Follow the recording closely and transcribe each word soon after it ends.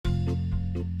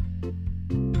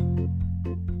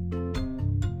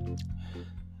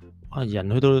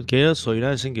人去到幾多歲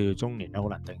咧先叫做中年咧，好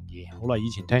難定義。好耐以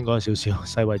前聽過少少，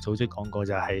世衛組織講過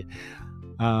就係、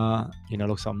原來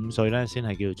65歲咧先係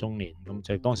叫做中年。咁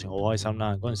就當時好開心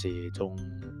啦。嗰陣時仲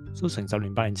都成10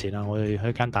年8年前啦，我哋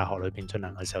喺間大學裏邊進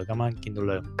行嘅時候，今晚見到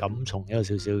梁錦松一個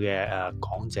少少嘅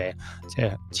講者，即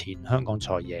係前香港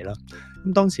財爺啦。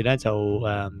咁當時咧就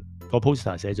個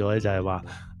poster 寫咗咧就係話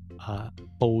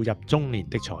步入中年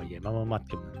的財爺乜乜乜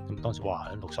咁樣。咁當時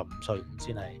話65歲咁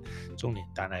先係中年，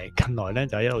但係近來咧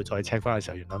就一路再 check 翻嘅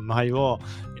時候，原來唔係喎，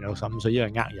原來65歲呢個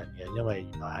係人嘅，因為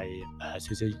原來係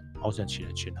少少網上傳嚟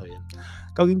傳去嘅。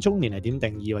究竟中年係點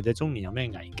定義，或者中年有咩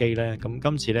危機咧？咁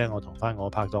今次咧，我同翻我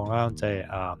拍檔啦，即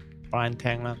係Brian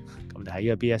聽啦，咁我哋喺呢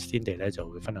個 BS 天地咧就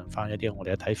會分享翻一啲我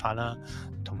哋嘅睇法啦，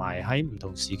同埋喺唔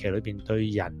同時期裏邊對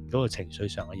人嗰個情緒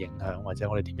上嘅影響，或者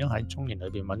我哋點樣喺中年裏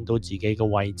邊揾到自己嘅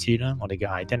位置啦，我哋嘅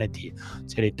identity，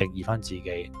 即係你定義翻自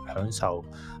己，享受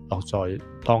樂在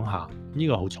當下，呢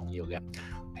個好重要嘅。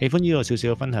喜歡呢個少少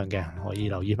嘅分享嘅，可以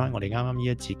留意翻我哋啱啱呢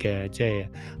一節嘅，即係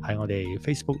喺我哋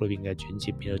Facebook 裏邊嘅轉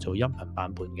接變到做音頻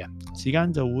版本嘅時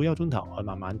間就會1個鐘頭，可以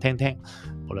慢慢聽聽。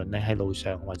無論你喺路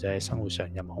上或者喺生活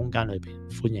上任何空間裏邊，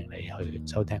歡迎你去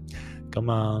收聽。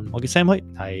咁我叫 Sam 許，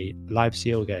係 Live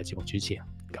CEO 嘅節目主持，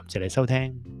感謝你收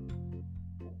聽。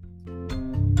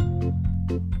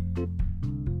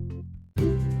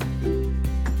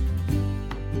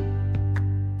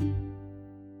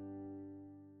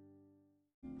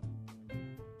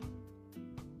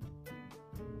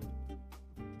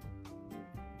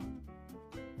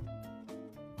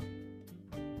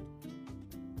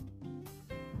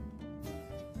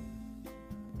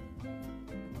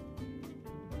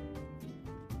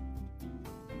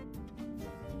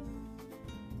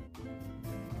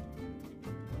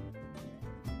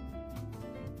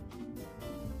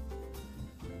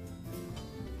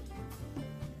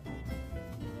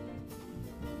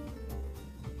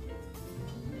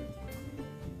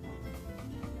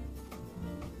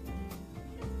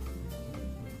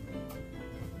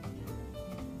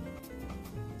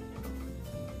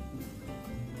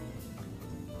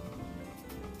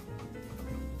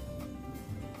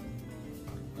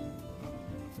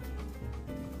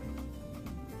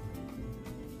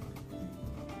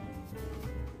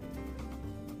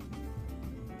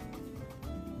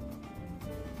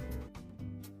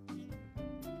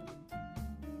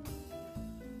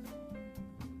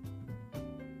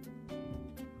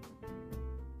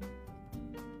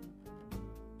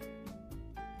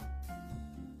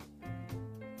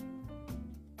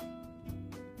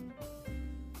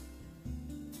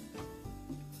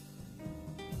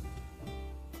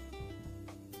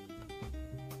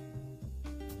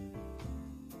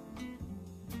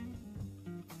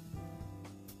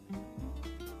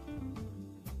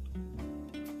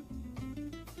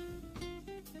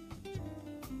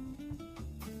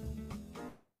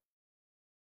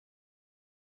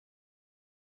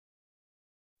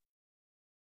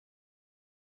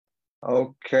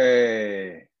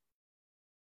OK，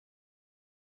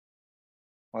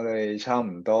我哋差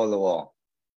唔多咯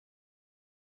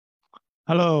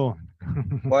喎。Hello，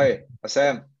喂，阿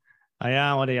Sam，係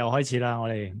啊，我哋又開始啦。我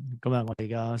哋今日我哋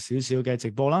嘅少少嘅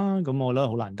直播啦，咁我覺得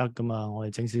好難得咁啊，我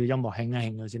哋整少少音樂慶一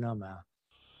慶佢先啦，係咪啊？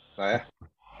嚟啊！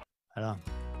係啦，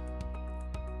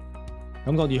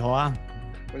感覺如何啊？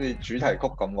好似主題曲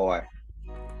咁喎，喂，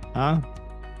啊？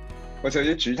好似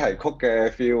有啲主題曲嘅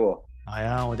feel 喎。係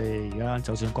啊，我哋而家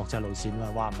走上國際路線啦，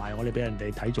話唔埋我哋俾人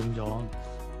哋睇中咗，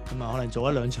咁啊可能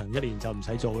做1-2場，1年就唔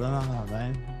使做啦，係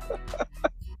咪？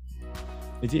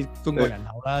你知中國人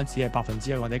口啦，只係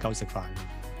1%或者夠食飯。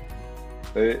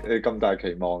你咁大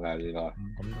期望啊？原來咁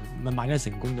咪萬一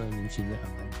成功就點算啫？係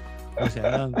咪？我成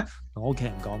日同我屋企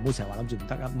人講，唔好成日話諗住唔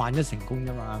得啊，萬一成功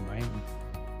啫嘛，係咪？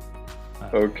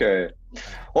 OK，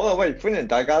好啦，喂，歡迎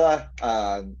大家啦，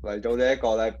嚟到呢一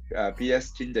個咧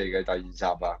BS 天地嘅第2集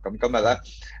啊。咁今日咧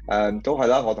都係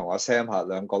啦，我同阿 Sam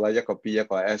兩個咧，一個 B 一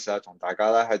個 S 啦，同大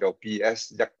家咧喺度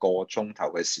BS 1個鐘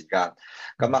頭嘅時間。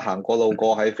咁行過路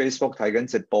過喺 Facebook 睇緊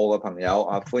直播嘅朋友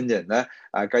歡迎咧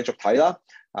繼續睇啦，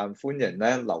歡迎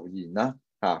咧留言啦，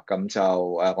咁就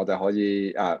我哋可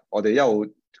以我哋一路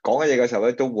講嘅嘢嘅時候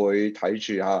咧，都會睇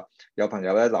住有朋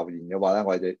友咧留言嘅話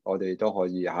咧，我哋都可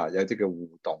以有啲嘅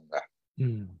互動嘅。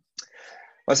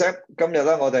阿 Sam，今日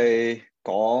咧我哋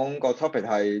講個 topic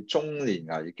係中年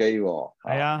危機喎。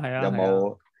係啊，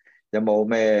有冇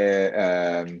咩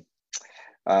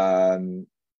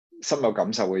深有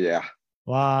感受嘅嘢啊？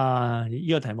哇！呢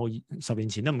個題目10年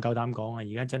前都唔夠膽講啊，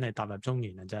而家真係踏入中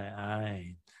年啦，真係，唉，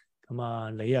咁啊，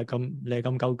你係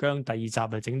咁夠姜，第二集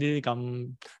就整啲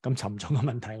咁沉重嘅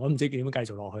問題，我都唔知點樣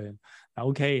繼續落去。但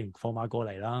OK，放馬過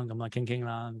嚟啦，咁啊傾傾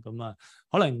啦，咁啊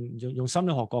可能用心理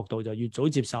學角度就越早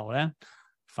接受咧，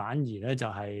反而咧就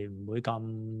係唔會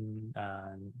咁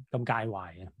介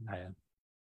懷嘅，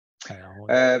係啊。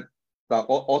嗱，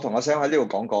我同阿 Sam 喺呢度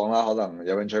講啦，可能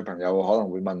有興趣朋友可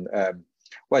能會問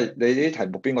喂，你啲題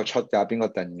目邊個出㗎？邊個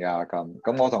定㗎？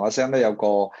咁我同阿 Sam 咧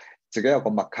自己有個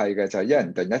默契嘅，就係一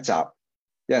人定一集，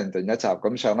一人定一集。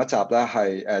咁上一集咧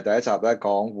係第一集咧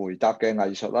講回答嘅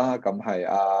藝術啦，咁係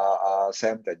阿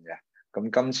Sam 定嘅。咁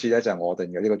今次咧就係我定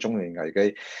嘅呢個中年危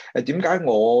機。點解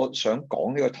我想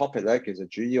講呢個 topic 咧？其實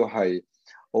主要係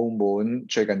澳門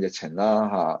最近疫情啦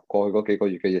嚇，過去嗰幾個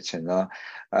月嘅疫情啦，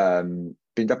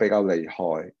變得比較厲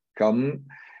害。咁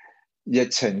疫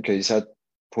情其實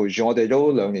陪住我哋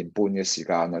都2年半嘅時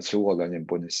間啦，超過2年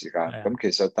半嘅時間。咁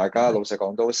其實大家老實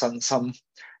講都身心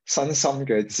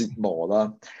嘅折磨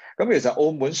啦。咁其實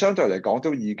澳門相對嚟講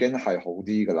都已經係好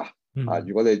啲㗎啦。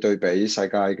如果你對比世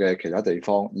界嘅其他地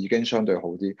方，已經相對好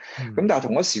啲。咁但係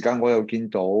同一時間，我又見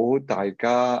到大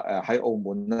家喺澳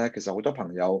門咧，其實好多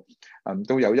朋友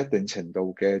都有一定程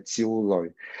度嘅焦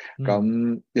慮。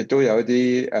咁亦都有一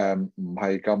啲唔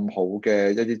係咁好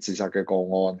嘅一啲自殺嘅個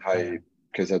案，係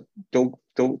其實都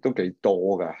幾多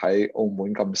㗎喺澳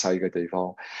門咁細嘅地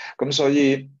方。咁所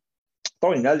以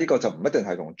當然啦，呢個就唔一定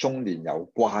係同中年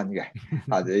有關嘅。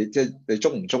你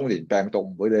中唔中年，病毒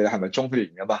唔會理你係咪中年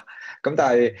㗎嘛。咁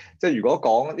但係如果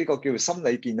講呢個叫心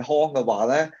理健康嘅話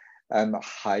咧，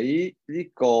喺呢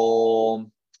個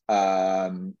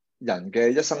人嘅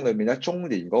一生裏面咧，中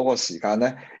年嗰個時間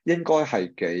咧，應該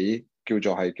係叫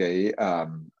做係一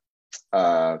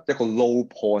個 low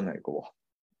point 嚟嘅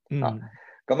喎。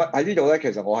咁喺呢度咧，其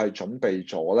實我係準備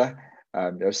咗咧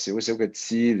有少少嘅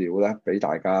資料咧，俾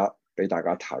大家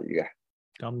睇嘅。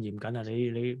咁嚴謹啊！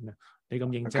你咁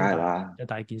認真，梗係啦，一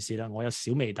大件事啦。我有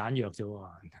小微彈藥啫喎。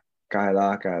梗係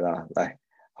啦，嚟，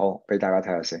好俾大家睇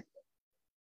下先。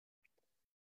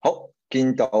好，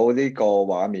見到呢個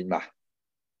畫面嘛？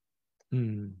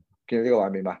見到呢個畫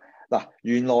面嘛？嗱，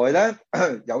原來咧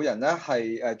有人咧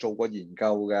係做過研究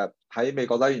嘅，喺美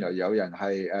國咧，原來有人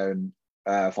係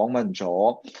訪問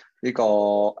咗呢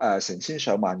個成千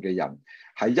上萬嘅人，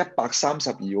喺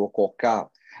132個國家，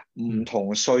唔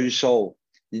同歲數，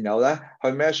然後咧去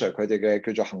measure 佢哋嘅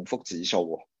叫做幸福指數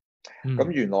喎。咁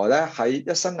原來咧喺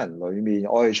一生人裏面，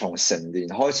我哋從成年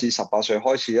開始，18歲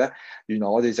開始咧，原來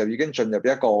我哋就已經進入一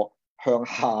個向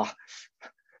下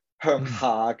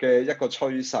嘅一個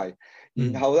趨勢。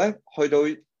然後咧去到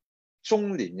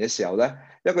中年嘅時候咧，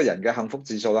一個人嘅幸福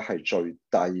指數咧係最低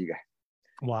嘅。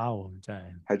哇！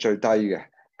真係最低嘅。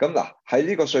咁嗱喺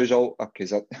呢個歲數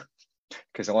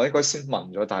其實我應該先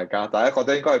問咗大家覺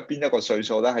得應該係邊一個歲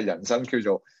數咧係人生叫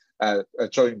做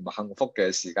最唔幸福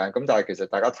嘅時間？咁但係其實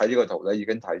大家睇呢個圖咧已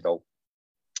經睇到，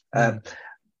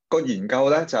個研究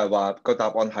咧就係話個答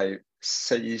案係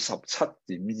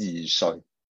47.2歲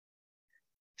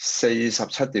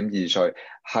，47.2歲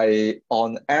係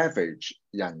on average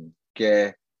人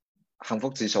嘅幸福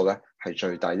指數咧係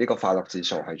最低，呢個快樂指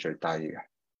數係最低嘅。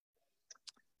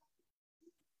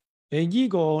呢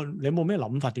個你有冇咩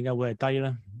諗法？點解會係低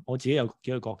咧？我自己有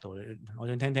幾個角度，我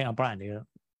想聽聽阿 Brian 你嘅。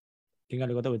點解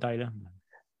你覺得會低咧？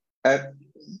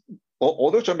我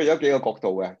都準備咗幾個角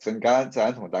度嘅，陣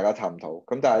間同大家探討。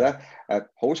咁但係咧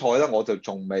好彩咧，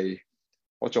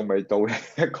我仲未到呢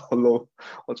一個路，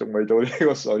我仲未到呢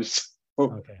個歲數。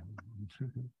Okay.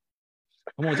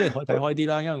 咁我即係可以睇開啲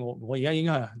啦，因為我而家已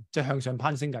經係即係向上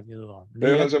攀升緊嘅咯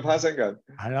喎。你向上攀升緊？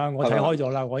係啦，我睇開咗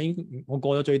啦，我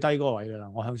過咗最低嗰個位㗎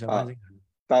啦，我向上攀升緊。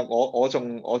但我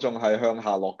仲係向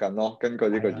下落緊咯，根據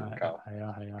呢個研究。係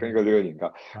啊。根據呢個研究。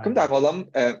咁但係我諗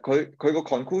佢個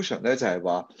conclusion 咧就係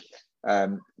話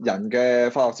人嘅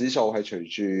快樂指數係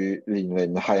隨住年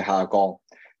齡係下降，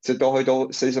直到去到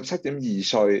47.2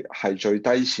歲係最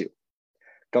低潮。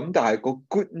咁但係個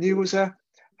good news 咧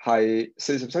係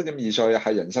47.2歲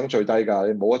係人生最低㗎，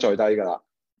你冇得再低㗎啦。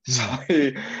所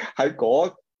以喺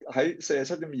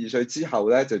47.2歲之後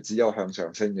咧就只有向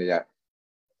上升嘅啫。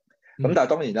咁但係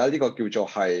當然啦，呢個叫做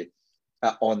係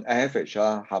on average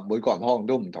啦嚇，每個人可能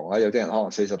都唔同啦。有啲人可能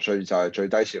40歲就係最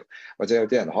低潮，或者有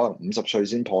啲人可能50歲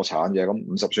先破產嘅。咁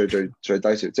50歲最低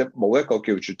潮，即係冇一個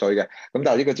叫絕對嘅。咁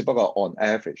但係呢個只不過 on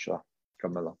average 咯，咁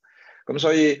樣咯。咁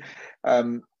所以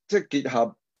即係結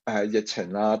合疫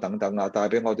情啊等等啊，帶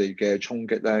俾我哋嘅衝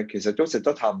擊咧，其實都值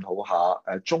得探討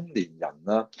下中年人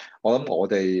啦。我諗我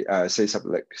哋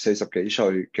40幾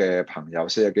歲嘅朋友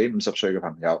，40幾50歲嘅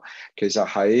朋友，其實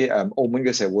喺澳門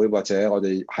嘅社會，或者我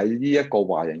哋喺呢一個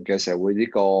華人嘅社會，呢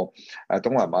個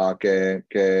東南亞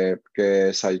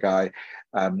嘅世界，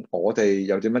我哋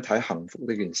又點樣睇幸福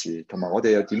呢件事，同埋我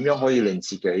哋又點樣可以令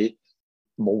自己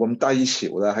冇咁低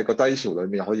潮咧？喺個低潮裏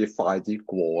面可以快啲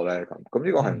過咧？咁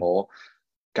呢個係我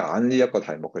揀呢一個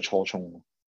題目嘅初衷。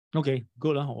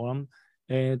OK，good 啦，我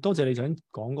諗多謝你想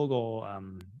講嗰個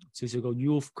少少個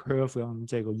youth curve 咁，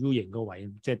即係個 U 型嗰個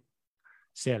位，即係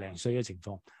40零歲嘅情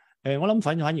況。我諗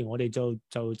反而我哋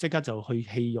就即刻就去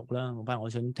戲肉啦。我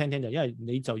想聽聽就，因為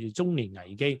你就住中年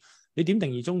危機，你點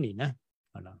定義中年咧？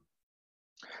係啦，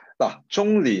嗱，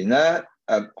中年咧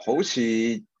好似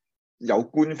有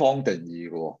官方定義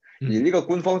嘅喎，而呢個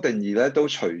官方定義咧都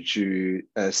隨住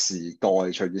時代、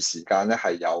隨住時間咧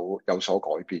係有所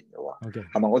改變嘅喎。OK，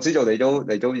係咪？我知道你都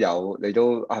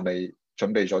係咪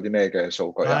準備咗啲咩嘅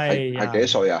數據啊？係幾多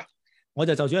歲啊？我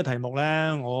就住個題目咧，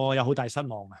我有好大失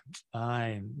望啊！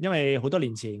因為好多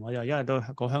年前我就因為都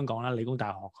過香港啦，理工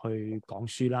大學去講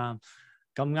書啦，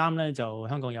咁啱咧就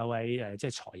香港有位即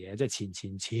係財爺，即係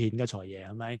前嘅財爺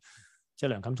係咪？即係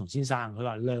梁錦松先生，佢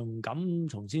話梁錦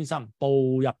松先生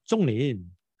步入中年，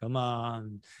咁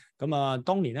啊，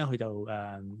當年咧佢就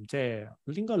即係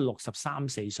應該63、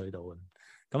4歲度嘅。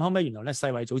咁後尾原來咧世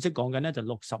衛組織講緊咧就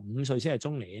65歲先係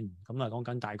中年，咁啊講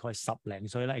緊大概10零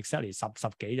歲啦 ，exactly 十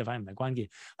幾就反而唔係關鍵。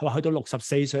佢話去到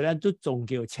64歲咧都仲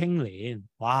叫青年，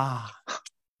哇！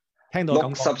聽到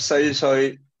64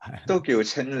歲都叫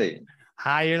青年，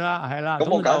係啦。咁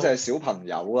我簡直係小朋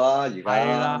友啦，而家係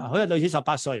啦，好似類似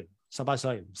18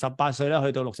歲咧，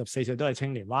去到64歲都係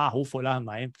青年，哇，好闊啦，係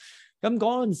咪？咁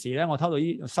嗰陣時咧，我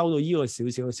收到呢個少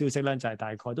少嘅消息咧，就係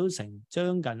大概都成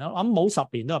將近啦，我諗冇10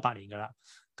年都有8年㗎啦。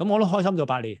咁我都開心咗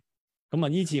8年，咁啊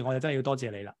呢次我就真係要多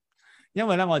謝你啦，因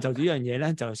為咧我就住呢樣嘢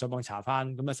咧就上網查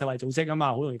翻，咁啊世衛組織啊嘛，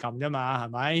好容易撳啫嘛，係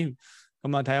咪？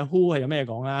咁啊睇下 WHO 係有咩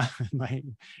講啦，係咪？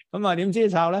咁啊點知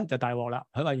抄咧就大鑊啦，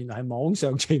佢話原來係網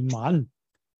上傳聞。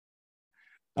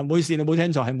唔好意思，你冇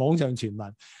聽錯，係網上傳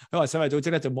聞。佢話世衛組織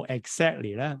咧就冇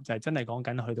exactly 咧，就係真係講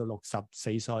緊去到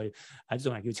64歲，係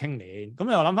仲係叫青年。咁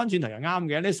你又諗翻轉頭又啱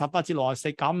嘅，你18至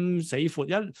64咁死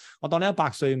闊，我當你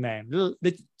100歲命，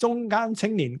你中間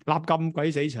青年立咁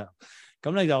鬼死長，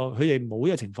咁你就佢哋冇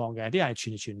呢個情況嘅，啲人係傳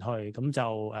嚟傳去，咁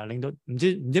就令到唔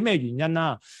知咩原因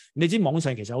啦。你知網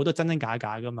上其實好多真真假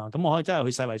假噶嘛，咁我可以真係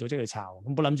去世衛組織去查，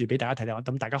咁冇諗住俾大家睇睇，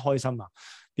等大家開心啊。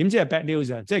點知係 bad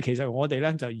news 啊！即係其實我哋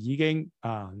咧就已經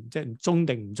即係中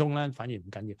定唔中咧，反而唔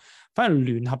緊要。反而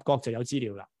聯合國就有資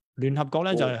料啦。聯合國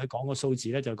咧就係佢講個數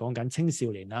字咧，就講緊青少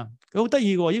年啦。佢好得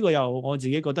意喎，呢個又我自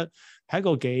己覺得係一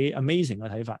個幾 amazing 嘅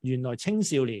睇法。原來青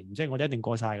少年即係我哋一定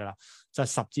過晒㗎啦，就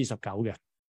10至19嘅。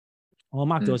我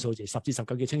mark 咗個數字10至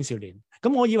19叫青少年。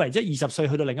咁我以為即係20歲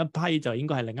去到另一批就應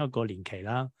該係另一個年期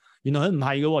啦。原來佢唔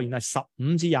係嘅喎，原來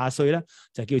15至20歲咧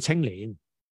就叫青年。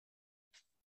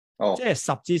即係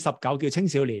10至19叫青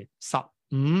少年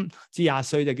，15至20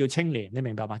歲就叫青年，你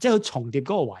明白嘛？即係佢重疊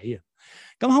嗰個位啊。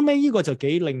咁後尾呢個就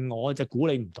幾令我就估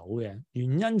你唔到嘅，原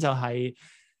因就係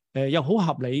又好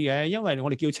合理嘅，因為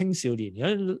我哋叫青少年，有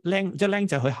啲僆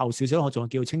仔去後少少，我仲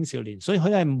叫青少年，所以佢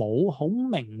係冇好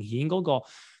明顯嗰個。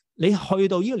你去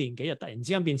到呢個年紀就突然之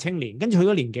間變青年，跟住佢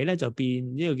個年紀咧就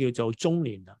變呢個叫做中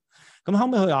年啦。咁後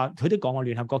尾佢都講過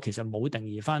聯合國其實冇定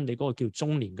義翻你嗰個叫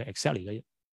中年嘅 exactly 嘅。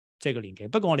即係個年紀，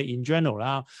不過我哋 in general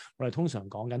啦，我哋通常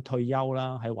講緊退休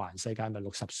啦，喺華人世界咪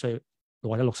60歲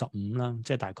或者65啦，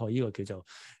即係大概呢個叫做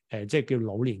即係叫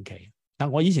老年期。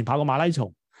但我以前跑過馬拉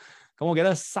松，咁我記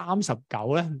得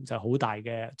39咧就好大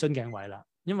嘅樽頸位啦，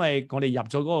因為我哋入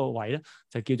咗嗰個位咧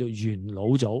就叫做元老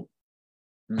組。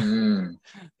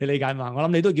你理解嘛？我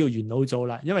諗你都叫元老組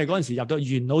啦，因為嗰陣時入到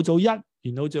元老組1、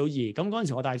元老組2，咁嗰陣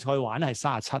時我大賽玩係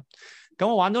37，咁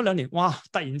我玩咗2年，哇！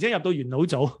突然之間入到元老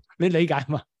組，你理解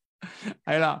嘛？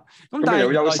係啦，咁但係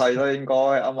有優勢啦，應該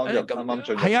啱啱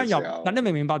進入嘅時候。但你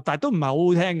明唔明白？但係都唔係好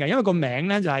好聽嘅，因為個名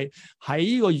咧就係喺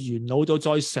呢個元老組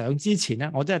再上之前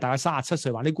咧，我真係大概37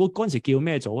歲話，你估嗰陣時叫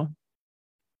咩組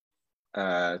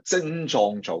啊？精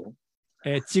壯組。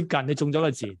接近你中咗個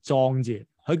字，壯字，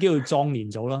佢叫做壯年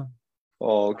組啦。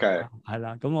OK，係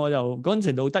啦，咁我就嗰陣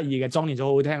時好得意嘅，壯年組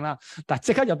好好聽啦，但係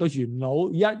即刻入到元老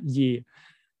1、2。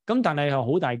咁但係係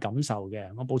好大感受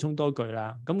嘅，我補充多句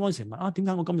啦。咁嗰陣時問點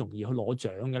解我咁容易去攞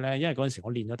獎嘅咧？因為嗰陣時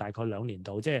我練咗大概2年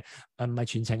度，即係唔係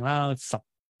全程啦，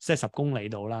即係10公里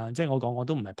度啦。即係我講我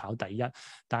都唔係跑第一，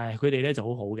但係佢哋咧就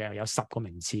好好嘅，有10個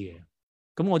名次嘅。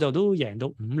咁我就都贏到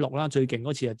5、6啦，最勁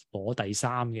嗰次係攞第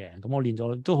3嘅。咁我練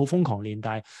咗都好瘋狂練，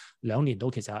但係2年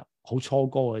度其實好初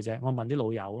哥嘅啫。我問啲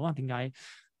老友點解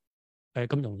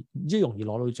咁容易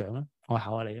攞到獎咧？我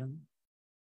考下你啦。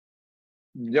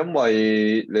因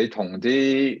為你同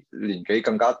啲年紀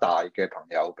更加大嘅朋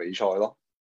友比賽咯，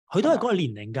佢都係嗰個年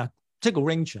齡㗎，即係個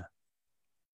range 啊。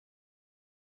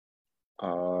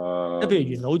譬如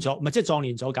元老組，唔係即係壯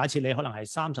年組，假設你可能係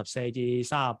34至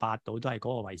38度都係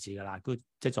嗰個位置㗎啦，都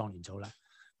即係壯年組啦，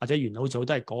或者元老組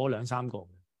都係嗰兩三個。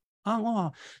啊，我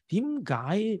話點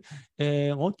解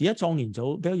我而家壯年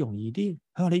組比較容易啲？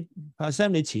佢話你Sam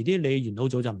你遲啲你元老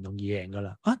組就唔容易贏㗎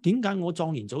啦。啊，點解我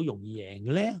壯年組容易贏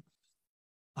嘅咧？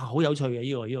啊，好有趣嘅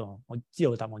呢個，我知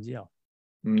道答案之後。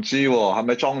唔知喎，係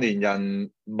咪壯年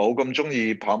人冇咁中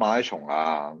意跑馬拉松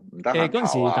啊？唔得閒嗰陣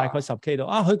跑啊？時大概10K 度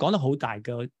啊，佢講得好大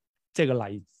嘅，即係個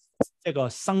例，即係個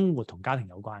生活同家庭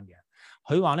有關嘅。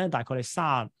佢話咧，大概你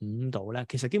35度咧，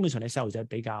其實基本上你細路仔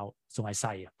比較仲係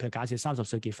細啊。譬如假設30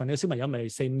歲結婚，你個小朋友咪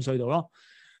4、5歲度咯。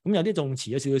咁有啲仲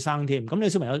遲咗少少生添。咁你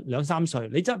小朋友2、3歲，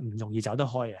你真係唔容易走得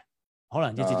開嘅，可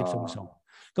能啲接接送送。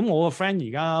咁我個 friend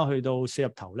而家去到40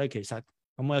頭咧，其實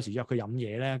咁我有時約佢飲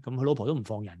嘢咧，咁佢老婆都唔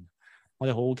放人。我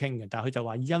哋好好傾嘅，但係佢就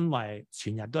話因為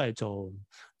全日都係做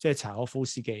即係查可夫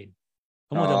司機，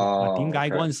咁我就問點解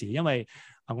嗰陣時，因為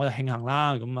我就慶幸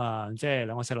啦，咁啊即係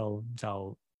兩個細路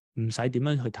就唔使點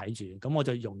樣去睇住，咁我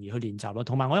就容易去練習咯。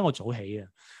同埋我因為我早起嘅，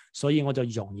所以我就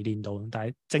容易練到。但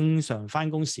係正常返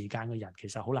工時間嘅人其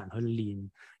實好難去練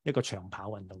一個長跑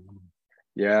運動。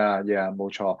Yeah，冇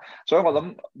錯。所以我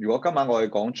諗，如果今晚我哋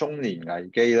講中年危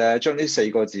機咧，將呢4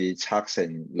個字拆成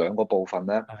2個部分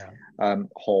咧。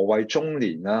何謂中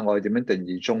年啦？我哋點樣定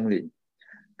義中年？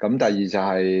咁第二就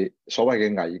係所謂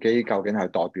嘅危機究竟係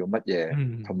代表乜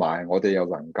嘢？同埋我哋又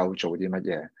能夠做啲乜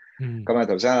嘢？咁啊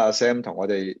頭先阿 Sam 同我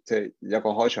哋即係有個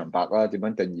開場白啦，點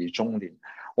樣定義中年？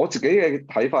我自己嘅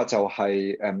睇法就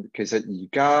係其實而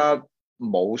家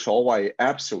冇所謂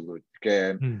absolute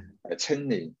嘅青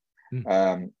年、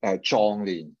壯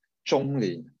年、中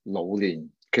年、老年。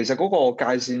其實嗰個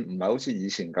界線唔係好似以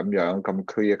前咁樣咁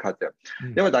clear cut嘅，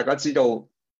因為大家知道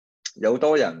有好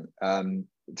多人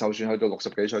就算去到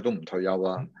60幾歲都唔退休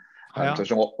啦。就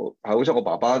算我係好似我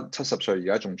爸爸70歲而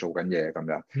家仲做緊嘢咁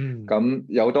樣。咁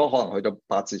有好多可能去到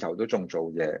8字頭都仲做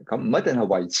嘢，咁唔一定係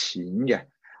為錢嘅，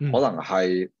可能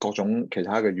係各種其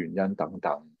他嘅原因等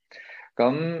等。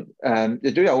咁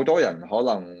亦都有好多人可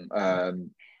能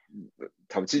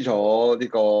投資咗呢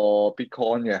個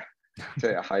Bitcoin 嘅。即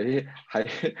係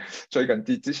喺最近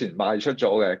跌之前賣出咗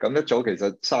嘅，咁一早其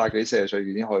實30幾40歲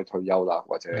已經可以退休啦，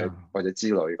或者之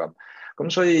類咁。咁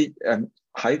所以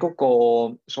喺嗰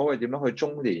個所謂點樣去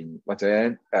中年或者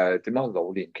點樣去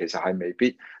老年，其實係未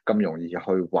必咁容易去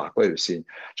畫嗰條線。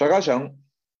再加上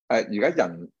而家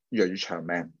人越嚟越長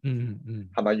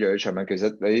命，係咪越嚟越長命？其實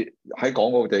你喺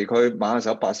港澳地區馬下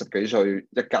手80幾歲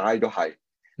一街都係。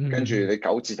跟住你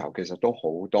9字頭其實都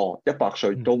好多，100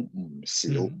歲都唔少。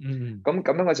咁樣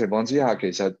嘅情況之下，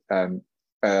其實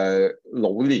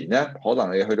老年咧，可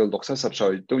能你去到60、70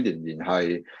歲都仍然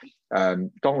係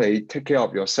當你 take care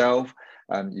of yourself。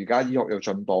而家醫學有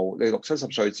進步，你60、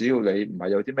70歲，只要你唔係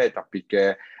有啲咩特別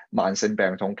嘅慢性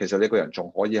病痛，其實你個人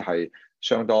仲可以係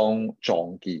相當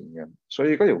壯健嘅。所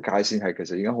以嗰條界線係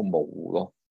其實已經好模糊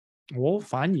咯。我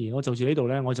反而我就住呢度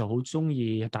咧，我就好中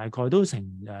意，大概都成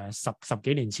十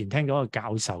幾年前聽到一個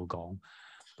教授講，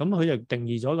咁佢就定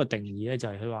義咗一個定義咧，就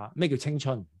係佢話咩叫青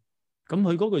春。咁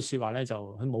佢嗰句説話咧，就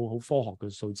佢冇好科學嘅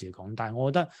數字嚟講，但係我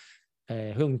覺得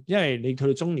佢用，因為你去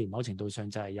到中年，某程度上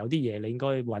就係有啲嘢你應該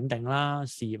穩定啦，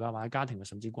事業啊或者家庭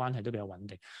甚至關係都比較穩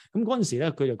定。咁嗰陣時咧，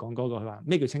佢就講嗰個，佢話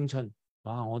咩叫青春？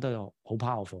哇，我覺得就好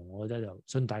powerful，我覺得就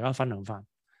想大家分享翻。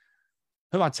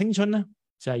佢話青春咧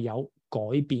就係有改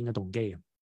變嘅動機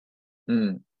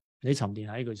嘅。你沉澱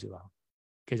下呢句説話，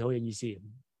其實好有意思嘅。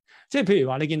即係譬如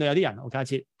話，你見到有啲人，我假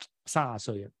設30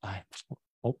歲，唉，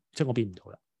即係我變唔到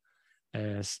啦。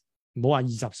唔好話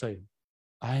20歲，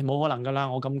唉，冇可能㗎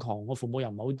啦！我咁窮，我父母又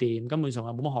唔好掂，根本上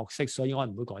又冇乜學識，所以我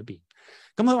係唔會改變。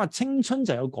咁佢話青春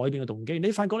就有改變嘅動機，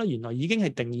你發覺咧，原來已經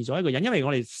係定義咗一個人，因為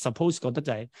我哋 suppose 覺得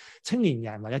就係青年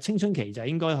人或者青春期就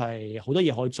應該係好多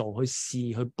嘢可以做、去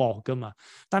試、去搏㗎嘛。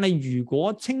但係如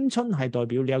果青春係代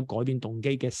表你有改變動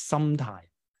機嘅心態，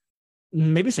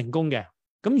未必成功嘅。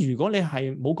咁如果你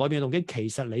係冇改變嘅動機，其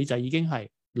實你就已經係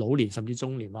老年甚至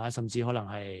中年啊，甚至可能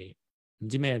係唔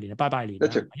知咩年啊，拜拜年。一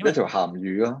條鹹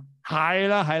魚咯。係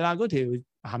啦，嗰條鹹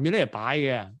魚咧係擺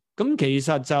嘅。咁其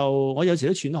實就我有時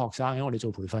都勸學生，因為我哋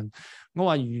做培訓，我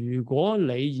話如果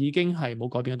你已經係冇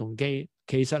改變嘅動機，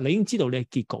其實你已經知道你嘅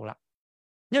結局啦。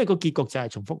因為個結局就係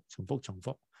重複。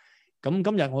咁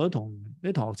今日我都同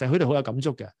啲同學仔，佢哋好有感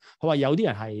觸嘅。佢話有啲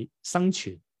人係生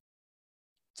存，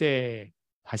即係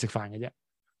食飯嘅啫；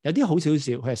有啲好少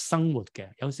少，佢係生活嘅，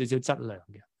有少少質量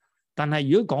嘅。但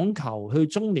係如果講求去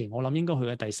中年，我諗應該去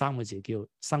嘅第3個字叫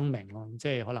生命咯，即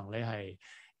係可能你係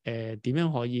點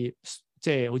樣可以，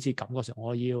即係好似感覺上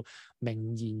我要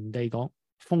明言地講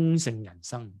豐盛人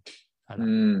生，係啦，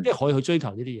即係可以去追求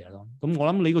呢啲嘢咯。咁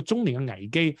我諗你個中年嘅危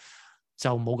機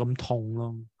就冇咁痛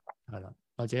咯，係啦，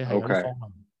或者係有啲 OK，方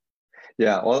向。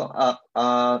yeah，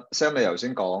我Sam 你頭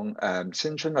先講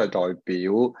青春係代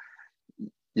表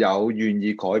有願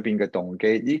意改變嘅動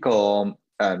機，呢、個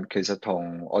其實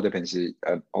同我哋平時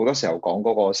好多時候講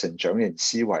嗰個成長型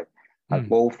思維係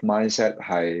growth mindset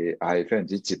係非常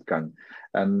之接近。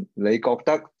你覺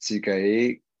得自己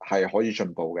係可以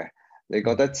進步嘅？你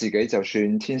覺得自己就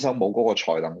算天生冇嗰個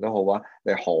才能都好啊，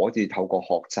你可以透過學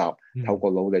習、透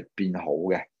過努力變好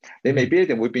嘅。你未必一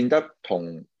定會變得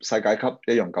同世界級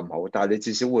一樣咁好，但係你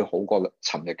至少會好過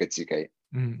尋日嘅自己。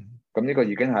咁呢個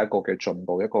已經係一個嘅進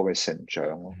步，一個嘅成長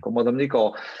咯。咁我諗呢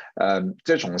個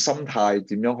即係從心態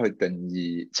點樣去定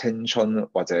義青春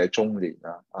或者中年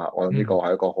啦。我諗呢個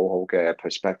係一個好好嘅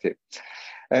perspective。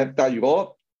但係如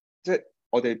果即係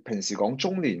我哋平時講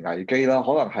中年危機啦，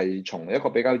可能係從一個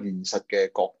比較現實嘅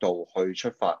角度去出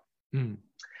發。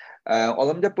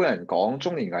我諗一般人講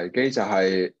中年危機就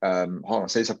係可能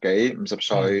40幾50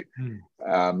歲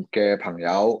嘅朋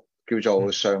友叫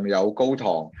做上有高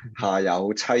堂，下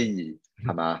有妻兒，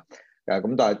係嘛？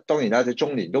咁但係當然啦，即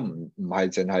中年都唔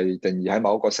係淨係定義喺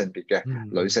某一個性別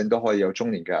嘅，女性都可以有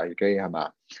中年嘅危機，係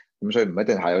嘛？咁所以唔一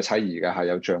定係有妻兒嘅，係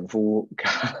有丈夫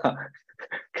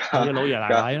有老爺奶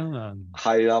奶啊，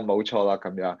係啦，冇錯啦，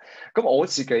咁樣。咁我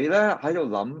自己咧喺度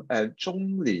諗，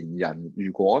中年人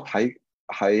如果喺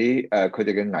佢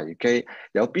哋嘅危機，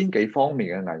有邊幾方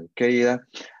面嘅危機咧？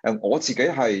我自己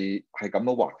係咁樣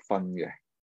劃分嘅。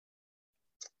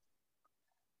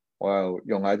我又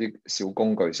用下啲小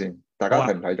工具先，大家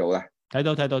睇唔睇到咧？睇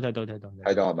到睇到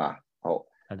係嘛？好，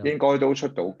應該都出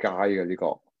到街嘅呢個。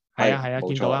係啊，冇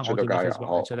見到啊，錯，出到街嘅。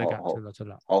好，出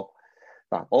啦。好，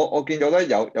嗱，我見到咧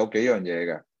有幾樣嘢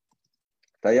嘅。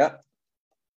第一，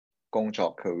工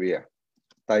作 career；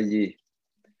第二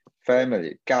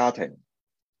，family 家庭；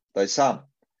第三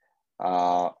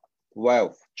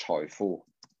，wealth 財富；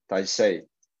第四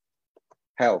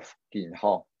，health 健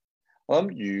康。我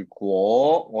諗如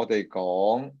果我哋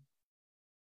講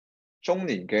中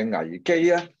年嘅危機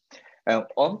咧，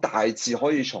我諗大致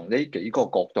可以從呢幾個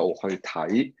角度去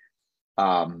睇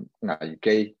危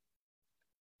機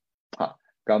嚇。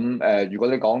咁如果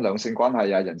你講兩性關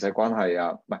係啊、人際關係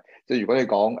啊，唔係即係如果你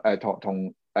講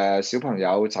同小朋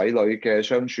友仔女嘅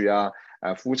相處啊、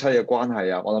夫妻嘅關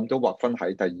係啊，我諗都劃分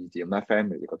喺第二點咧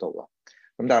family 嗰度咯。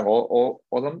咁但係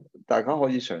我諗大家可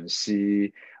以嘗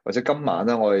試，或者今晚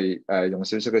咧我哋用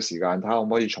少少嘅時間睇下可唔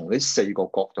可以從呢四個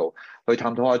角度去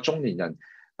探討下中年人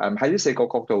喺呢四個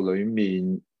角度裏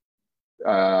面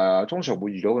通常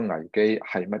會遇到嘅危機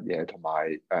係乜嘢，同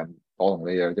埋我同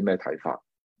你有啲咩睇法？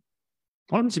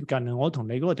我諗接近啊！我同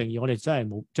你嗰個定義，我哋真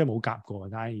係冇夾過。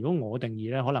但係如果我定義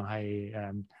咧，可能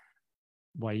係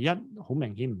唯一好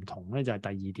明顯唔同咧，就係第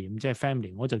二點，即係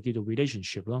family，我就叫做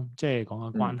relationship 咯，即係講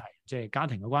嘅關係，即係家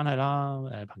庭嘅關係啦，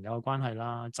朋友嘅關係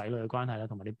啦，仔女嘅關係啦，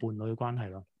同埋你伴侶嘅關係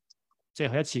咯。即係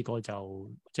佢一次過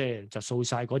就掃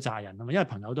晒嗰扎人啊嘛，因為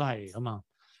朋友都係咁嘛。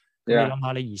咁你諗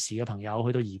下，你兒時嘅朋友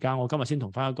去到而家，我今日先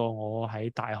同翻一個我喺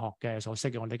大學嘅所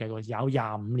識嘅，我哋計過有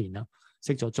25年啦，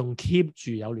識咗仲 keep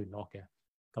住有聯絡嘅。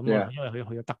咁因為佢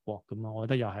去咗德國咁啊，我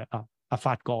覺得又係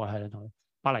法國係啦，同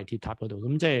巴黎鐵塔嗰度，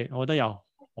咁即係我覺得又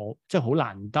即係好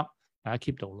難得大家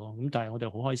keep 到咯。咁但係我哋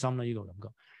好開心啦，呢個感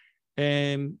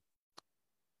覺。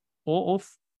我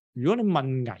如果你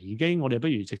問危機，我哋不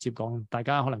如直接講，大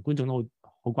家可能觀眾都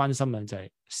好關心嘅就係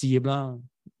事業啦。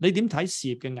你點睇事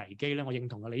業嘅危機咧？我認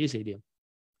同你呢4點。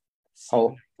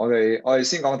好，我哋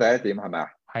先講第一點係咪啊？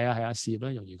係啊，事業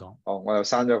咧容易講。我又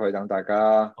刪咗佢，等大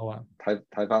家好啊，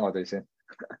睇翻我哋先。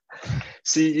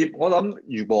事業我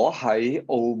諗如果喺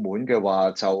澳門嘅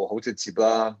話就好直接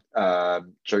啦。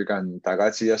最近大家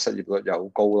知啦，失業率又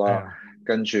高啦，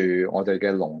跟住我哋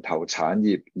嘅龍頭產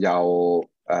業又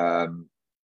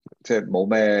即係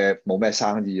冇咩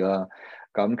生意啦。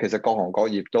咁其實各行各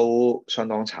業都相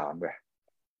當慘嘅，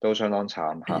都相當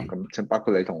慘嚇。咁即包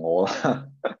括你同我啦，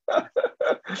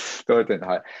都一定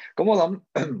係。咁我諗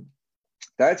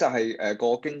第一就係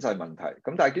個經濟問題。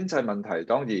咁但係經濟問題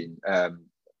當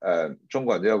然中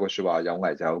國人都有句説話，有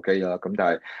危就有機啦。咁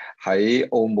但係喺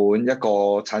澳門一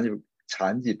個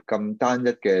產業咁單一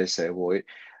嘅社會，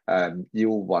要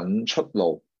揾出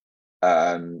路，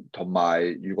同埋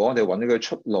如果我哋揾呢個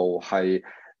出路係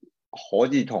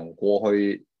可以同過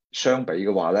去相比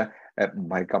嘅話咧，唔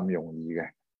係咁容易嘅，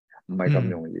唔係咁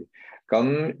容易。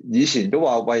咁以前都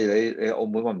話喂，你澳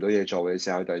門揾唔到嘢做，你試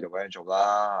下去第二度揾嘢做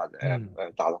啦。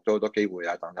大陸都好多機會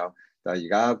啊等等。但係而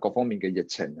家各方面嘅疫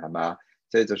情係嘛？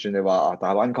即係就算你話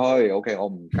大灣區 OK， 我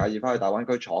唔介意翻去大灣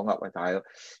區闖啊。喂，但係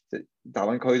即係大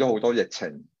灣區都好多疫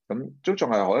情，咁都仲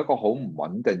係喺一個好唔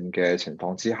穩定嘅情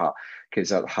況之下，其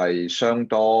實係相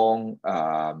當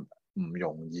唔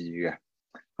容易嘅，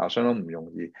相當唔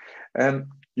容易。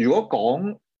如果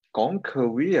講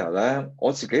career 咧，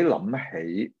我自己諗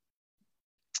起，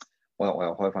我又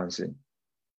開翻先。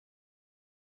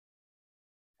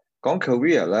講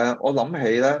career 咧，我諗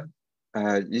起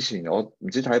咧，以前我唔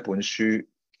知睇一本書，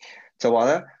就話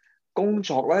咧工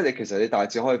作咧，你其實你大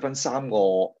致可以分3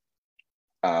個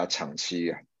層次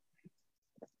嘅。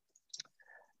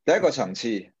第一個層次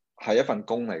係一份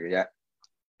工嚟嘅啫，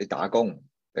你打工，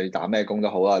你打咩工都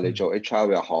好啦，你做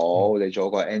HR 又好，你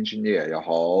做個 engineer 又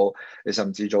好，你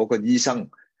甚至做個醫生，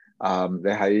你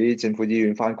喺政府醫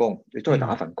院翻工，你都係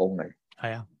打一份工嚟。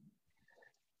係啊。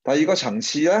第二個層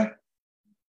次咧，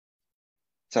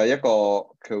就係一個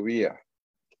career，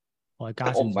我唔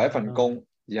係一份工，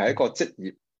而係一個職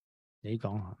業。你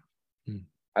講下，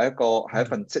係一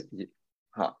份職業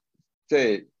嚇，即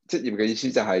係職業嘅意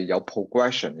思就係有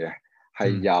progression 嘅，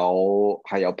係有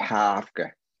path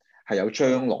嘅，係有將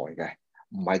來嘅，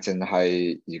唔係淨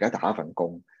係而家打一份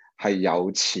工，係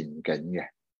有前景嘅。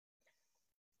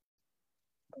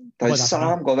第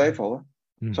3個 level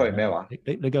咧，sorry 咩話？你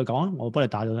繼續講啊，我幫你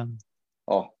打咗啦。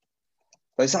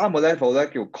第3個 level 咧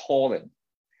叫 calling，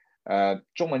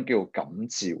中文叫感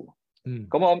召。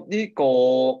咁我諗呢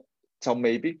個就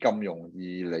未必咁容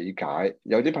易理解，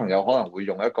有啲朋友可能會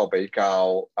用一個比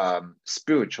較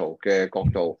spiritual 嘅角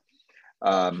度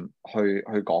去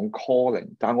講 calling，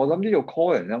但係我諗呢個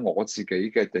calling 咧，我自己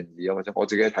嘅定義或者我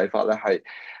自己嘅睇法咧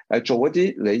係做一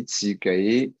啲你自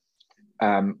己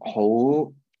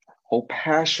好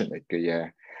passionate 嘅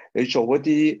嘢，你做一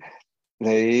啲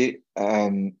你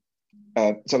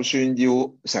就算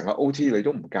要成日 OT 你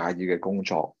都唔介意嘅工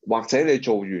作，或者你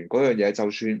做完嗰樣嘢，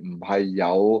就算唔係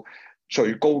有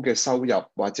最高嘅收入，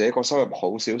或者個收入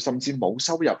好少，甚至冇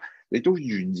收入，你都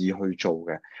願意去做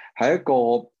嘅，係一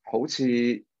個好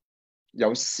似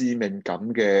有使命感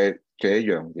嘅一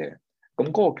樣嘢。咁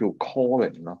嗰個叫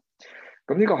calling 咯。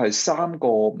咁呢個係3個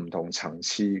唔同層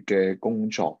次嘅工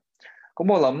作。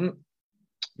咁我諗，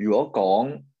如果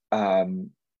講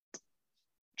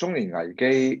中年危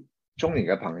機，中年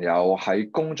嘅朋友喺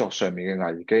工作上面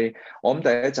嘅危機，我諗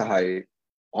第一就係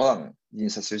可能現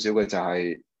實少少嘅就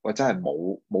係或者係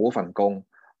冇一份工，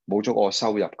冇咗個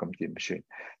收入，咁點算？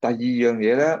第二樣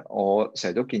嘢咧，我成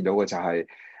日都見到嘅就係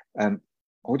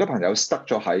好多朋友 stuck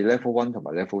咗喺 level 1同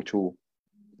埋 level 2，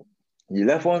而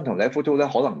level 1同 level 2咧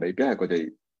可能未必係佢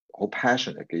哋好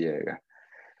passionate 嘅嘢嘅，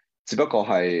只不過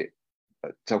係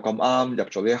就咁啱入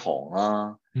咗呢行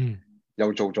啦，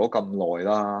又做咗咁耐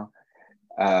啦。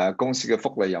公司嘅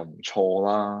福利又唔錯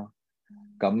啦，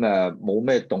咁冇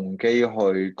咩動機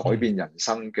去改變人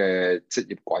生嘅職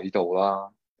業軌道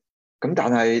啦。咁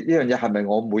但係呢樣嘢係咪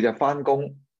我每日返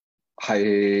工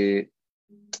係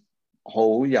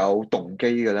好有動機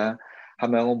嘅咧？係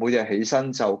咪我每日起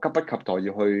身就急不及待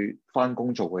要去返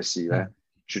工做嘅事咧？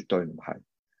絕對唔係。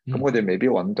咁我哋未必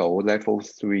揾到 level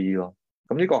 3咯。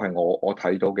咁呢個係我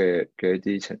睇到嘅一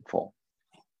啲情況。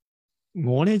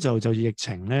我咧就疫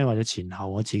情咧或者前後，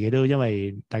我自己都因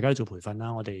為大家都做培訓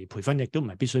啦，我哋培訓亦都唔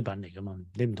係必需品嚟噶嘛。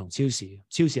你唔同超市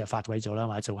係發鬼咗啦，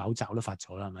或者做口罩都發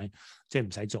咗啦，係咪？即係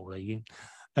唔使做啦已經。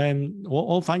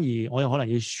我反而我有可能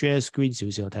要 share screen 少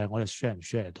少睇下，我就 share 唔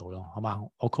share 到咯，好嘛？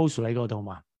我 close 你嗰度好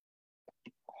嘛？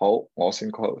好，我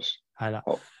先 close。係啦。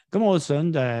好。咁我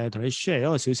想同你 share 一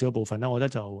個少少嘅部分咧，我覺得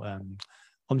就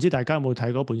我唔知大家有冇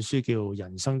睇嗰本書叫《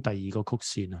人生第二個曲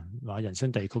線》啊，或者人生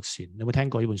第二曲線，你有冇聽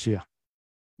過呢本書啊？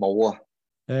冇啊。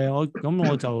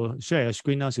我就 share 個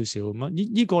screen 啦少少咁啊。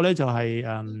呢個咧就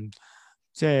係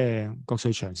即係郭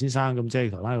瑞祥先生咁，即係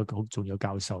台灣一個好重要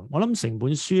教授。我諗成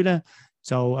本書咧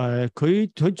就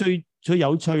佢最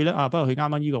有趣咧不過佢啱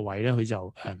啱呢個位咧佢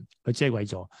就佢遮鬼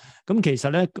咗。咁其實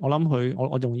咧我諗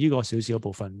我用呢個少少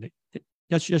部分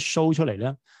一 show 出嚟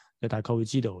咧，就大概會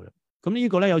知道嘅。咁呢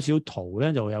個咧有少少圖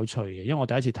咧就會有趣嘅，因為我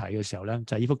第一次睇嘅時候咧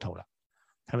就係呢幅圖啦，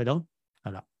睇咪到？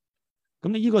係啦。咁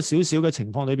呢個少少嘅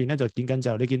情況裏邊咧，就點緊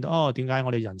就你見到點解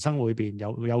我哋人生會變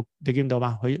有你見到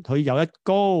嘛？佢有一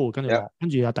高跟住落，跟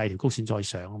住有第二條曲線再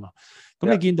上啊嘛。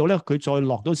咁你見到咧，佢再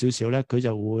落多少少咧，佢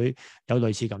就會有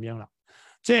類似咁樣啦。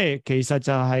即係其實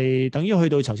就係等於去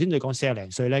到頭先你講40零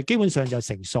歲咧，基本上就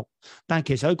成熟，但係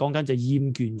其實佢講緊就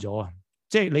厭倦咗啊。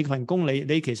即係你份工你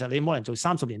其實你冇人做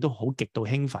30年都好極度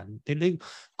興奮，你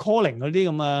calling 嗰啲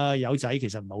咁嘅友仔其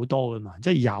實唔係好多噶嘛，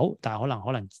即係有，但係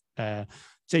可能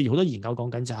即係好多研究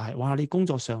講緊就係，哇！你工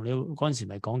作上你嗰陣時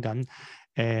咪講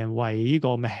緊為呢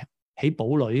個咩起堡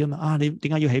壘啊嘛，你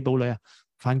點解要起堡壘啊？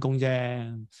返工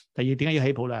啫。第二點解要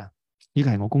起堡壘啊？呢個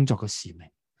係我工作嘅使命。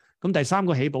咁第3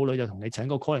個起堡壘就同你請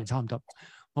個 calling 差唔多。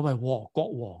我為國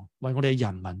王為我哋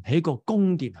人民起個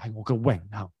宮殿係我嘅榮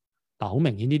幸。嗱，好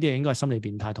明顯呢啲應該係心理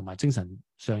變態同埋精神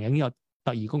上已經有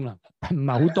特異功能，唔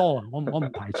係好多啊。我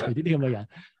唔排除呢啲咁嘅人，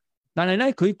但係咧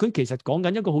佢其實講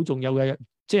緊一個好重要嘅，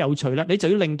即係有趣啦。你就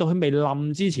要令到佢未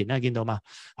冧之前咧，見到嘛？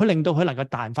佢令到佢能夠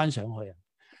彈翻上去啊！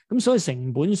咁所以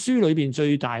成本書裏邊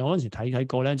最大，我嗰陣時睇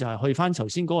過咧，就係去翻頭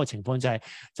先嗰個情況，就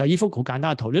係依幅好簡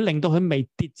單嘅圖，你令到佢未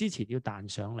跌之前要彈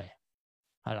上嚟，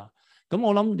係啦。咁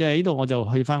我諗誒呢度我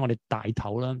就去翻我哋大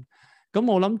頭啦。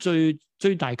咁我諗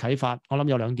最大啟發，我諗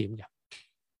有兩點嘅。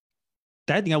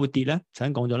第一點解會跌咧？頭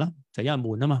先講咗啦，就因為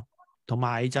悶啊嘛，同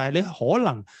埋就係你可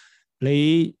能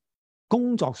你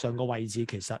工作上個位置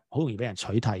其實好容易俾人取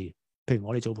替嘅。譬如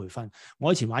我哋做培訓，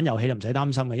我以前玩遊戲就唔使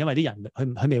擔心嘅，因為啲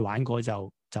人佢未玩過就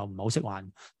唔係好識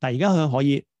玩。但係而家佢可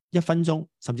以1分鐘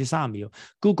甚至30秒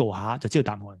Google 下就知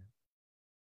道答案。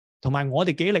同埋我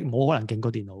哋記憶力冇可能勁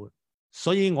過電腦嘅，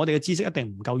所以我哋嘅知識一定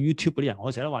唔夠 YouTube 嗰啲人。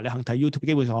我成日都話你肯睇 YouTube，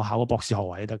 基本上我考個博士學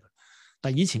位都得。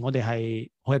但係以前我哋係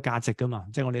好有價值噶嘛，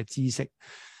即係我哋嘅知識。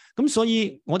咁所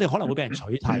以我哋可能會俾人取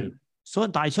替。所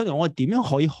以帶出嚟，我點樣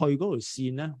可以去嗰條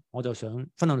線咧？我就想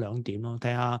分享2點咯。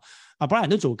睇下阿 Brian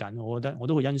都做緊，我覺得我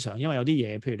都好欣賞，因為有啲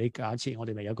嘢，譬如你假設我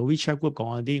哋咪有個 WeChat group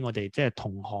講嗰啲，我哋即係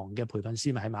同行嘅培訓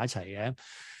師咪喺埋一齊嘅。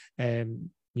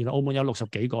原來澳門有60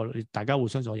幾個，大家互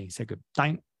相所認識嘅。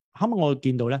但後尾我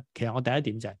見到咧，其實我第一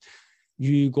點就係，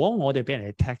如果我哋俾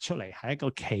人哋踢出嚟喺一個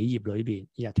企業裏邊，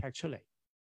而係踢出嚟，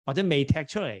或者未踢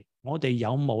出嚟，我哋有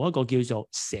冇一個叫做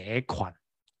社群？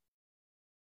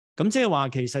咁即係話，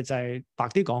其實就係白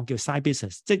啲講叫 side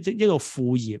business， 即一個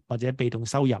副業或者被動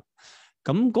收入。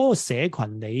咁嗰個社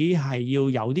群你係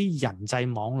要有啲人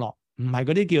際網絡，唔係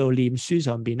嗰啲叫念書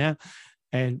上邊咧，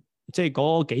即係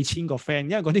嗰幾千個 friend，因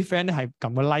為嗰啲 friend 咧係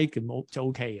撳個 like 就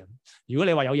OK 嘅。如果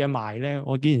你話有嘢賣咧，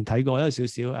我之前睇過一個少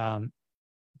少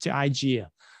即係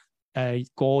IG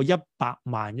過100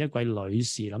萬一位女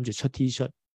士諗住出 T 恤，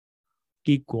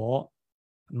結果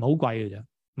唔好貴嘅啫，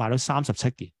賣到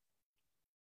37件。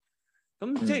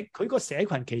咁即係佢個社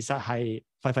群其實係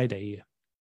廢廢地嘅。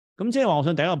咁即係話，我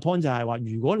想第一個 point 就係話，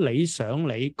如果你想你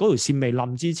嗰條線未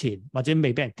冧之前，或者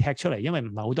未俾人踢出嚟，因為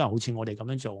唔係好多人好似我哋咁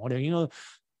樣做，我哋應該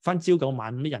翻朝9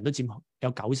晚5啲人都佔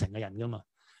有90%嘅人噶嘛。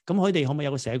咁佢哋可唔可以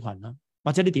有個社群啦？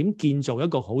或者你點建造一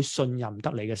個好信任得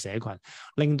你嘅社群，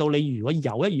令到你如果有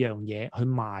一樣嘢去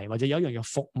賣，或者有一樣嘢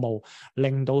服務，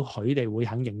令到佢哋會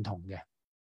肯認同嘅。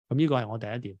咁呢個係我第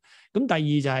一點。咁第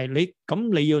二就係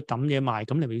你要抌嘢賣，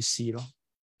咁你咪要試咯。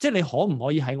即係你可唔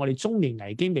可以喺我哋中年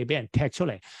危機未俾人踢出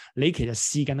嚟，你其實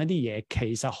試緊一啲嘢，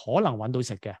其實可能揾到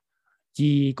食嘅。而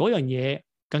嗰樣嘢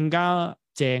更加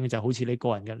正嘅就好似你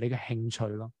個人嘅你嘅興趣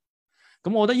咯。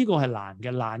咁我覺得呢個係難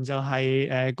嘅，難就係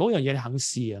嗰樣嘢你肯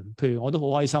試啊。譬如我都好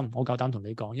開心，我夠膽同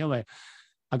你講，因為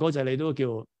阿哥仔你都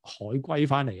叫海歸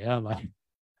翻嚟啊，係咪？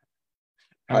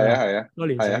係啊，多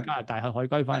年前喺加拿大係海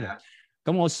歸翻嚟。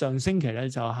咁我上星期咧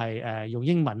就係用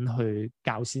英文去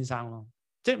教先生咯。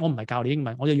即係我唔係教你英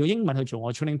文，我就用英文去做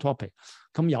我 training topic。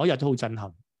咁有一日都好震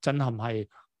撼係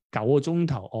9個鐘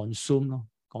頭 on Zoom 咯，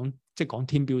即係講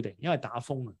team building，因為打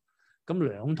風啊。咁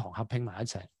2堂合拼埋一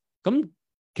齊。咁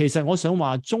其實我想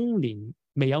話，中年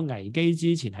未有危機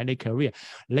之前喺你 career，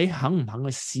 你肯唔肯去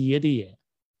試一啲嘢？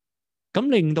咁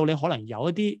令到你可能有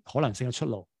一啲可能性嘅出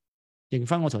路。認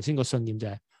翻我頭先個信念就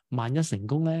係，萬一成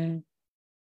功咧，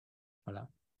係啦。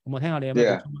咁我聽下你有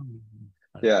咩補充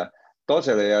？Yeah，多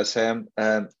謝你啊 Sam。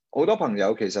好多朋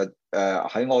友其實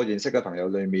喺我認識嘅朋友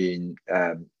裏面，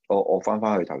我翻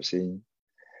去頭先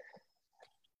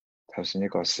呢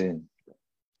個先。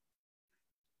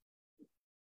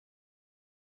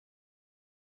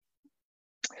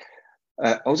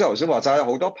好似頭先話齋，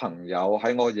好多朋友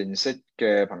喺我認識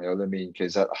嘅朋友裏面，其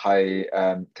實係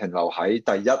停留喺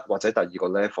第一或者第2個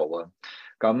level 啊。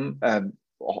咁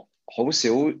我好少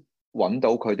揾到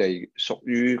佢哋屬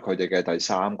於佢哋嘅第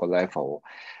3個 level。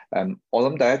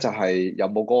我諗第一就係有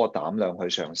冇嗰個膽量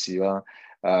去嘗試啦。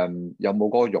有冇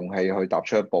嗰個勇氣去踏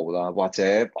出一步啦？或者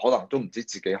可能都唔知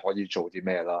自己可以做啲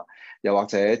咩啦，又或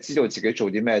者知道自己做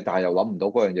啲咩，但係又諗唔到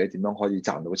嗰樣嘢點樣可以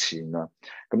賺到錢啦。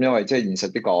咁因為即係現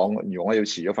實啲講，如果我要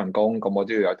辭咗份工，咁我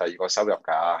都要有第2個收入㗎，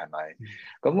係咪？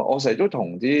咁我成日都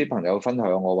同啲朋友分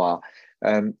享，我話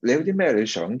你有啲咩你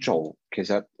想做，其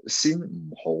實先唔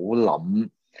好諗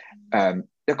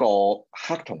一個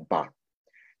黑同白。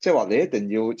即係話你一定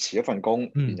要辭一份工，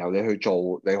然後你去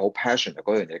做你好 passion 嘅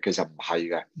嗰樣嘢，其實唔係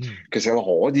嘅。其實你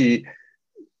可以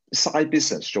side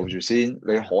business 做住先，你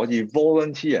可以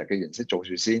volunteer 嘅形式做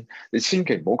住先。你千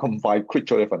祈唔好咁快 quit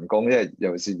咗你份工，因為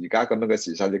尤其是而家咁樣嘅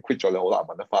時勢，你 quit 咗你好難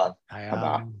揾得翻，係係咪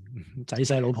啊？啊，仔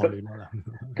細老婆亂可能。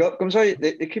咁所以你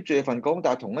keep 住你份工，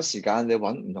但係同一時間你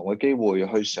揾唔同嘅機會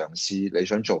去嘗試你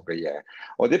想做嘅嘢。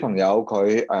我啲朋友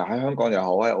佢喺香港又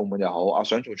好，喺澳門又好，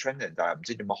想做 training，但係唔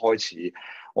知點樣開始。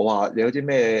我話你有啲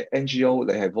咩 NGO，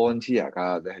你係 volunteer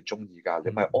㗎，你係中意㗎，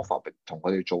你咪 offer 同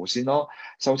佢哋做先咯。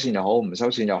收錢又好，唔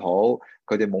收錢又好，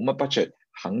佢哋冇乜 budget，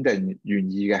肯定願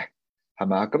意嘅，係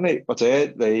咪啊？咁你或者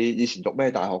你以前讀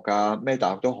咩大學㗎？咩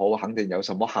大學都好，肯定有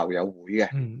什麼校友會嘅。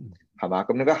係嘛？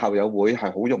咁呢個校友會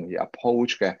係好容易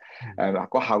approach 嘅。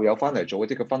個校友翻嚟做一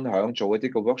啲嘅分享，做一啲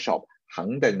嘅 workshop，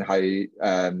肯定係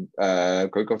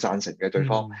舉個贊成嘅對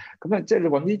方。咁啊，即係你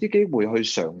揾呢啲機會去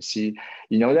嘗試，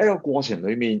然後呢一個過程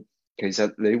裡面，其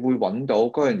實你會揾到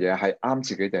嗰樣嘢係啱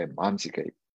自己定係唔啱自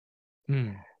己。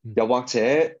又或者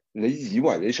你以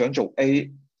為你想做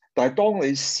A，但係當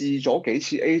你試咗幾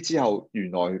次 A 之後，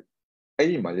原來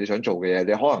A 唔係你想做嘅嘢，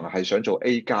你可能係想做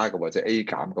A 加嘅，或者 A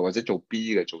減嘅，或者做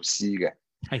B 嘅，做 C 嘅。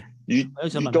係，我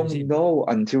想問先。You don't know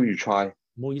until you try。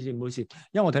唔好意思，唔好意思，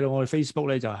因為我睇到我哋 Facebook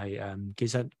咧就係其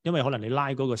實因為可能你拉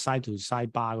嗰個 side to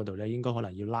side bar 嗰度咧，應該可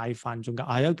能要拉翻中間。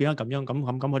係啊，變咗咁樣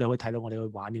咁，我哋可以睇到我哋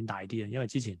嘅畫面大啲啊，因為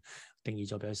之前定義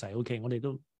咗比較細。OK， 我哋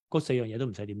都嗰4樣嘢都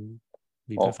唔使點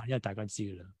repeat 翻，因為大家知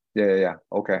㗎啦。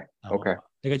Yeah，OK。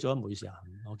你繼續啊，唔好意思啊，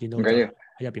我見到唔緊要，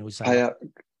喺入邊好細。係啊。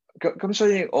咁所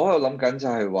以我喺度諗緊就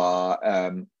係話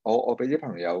我俾啲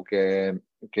朋友嘅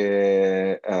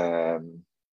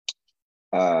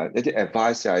一啲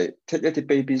advice 係 take 一啲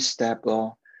baby step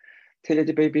咯，take 一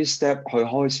啲 baby step 去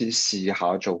開始試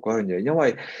下做嗰樣嘢。因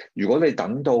為如果你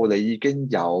等到你已經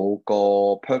有個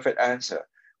perfect answer，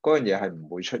嗰樣嘢係唔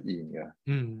會出現嘅。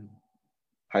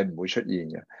係唔會出現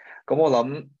嘅。咁我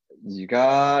諗而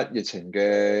家疫情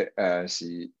嘅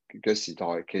時代，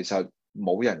其實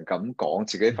冇人敢講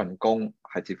自己份工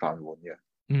係鐵飯碗嘅。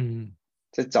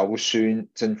即係就算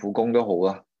政府工都好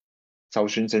啦，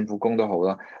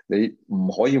你唔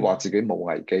可以話自己冇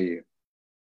危機嘅，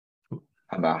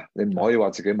係咪啊？你唔可以話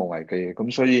自己冇危機嘅。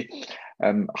咁所以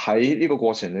喺呢個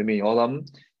過程裏面，我諗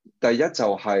第一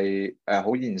就係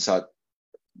好現實，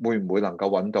會唔會能夠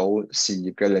揾到事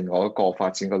業嘅另外一個發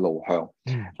展嘅路向？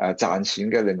賺錢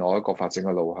嘅另外一個發展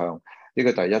嘅路向，呢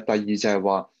個第一。第二就係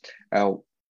話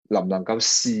能唔能夠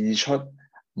試出，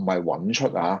唔係揾出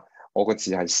啊，我個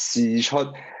字係試出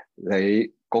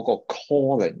你嗰個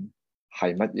calling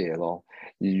係乜嘢咯。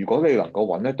而如果你能夠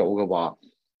揾得到嘅話，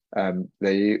你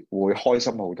會開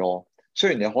心好多。雖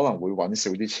然你可能會揾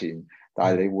少啲錢，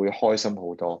但係你會開心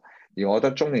好多。而我覺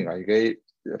得中年危機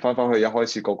翻返去一開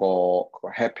始嗰個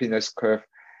happiness curve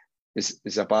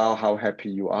is about how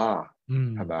happy you are，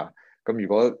係咪啊？咁如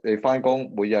果你翻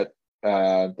工每日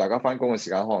大家翻工嘅時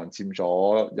間可能佔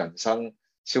咗人生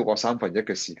超過1/3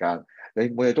嘅時間，你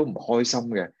每日都唔開心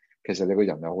嘅，其實你個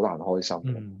人係好難開心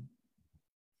嘅。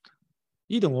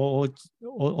呢度我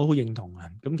好認同啊！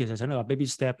咁其實想你話 baby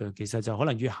step 啊，其實就可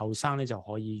能越後生咧就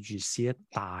可以越試一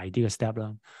大啲嘅 step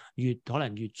啦，可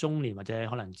能越中年或者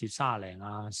可能接30零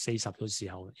啊40嘅時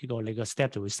候，呢個你個 step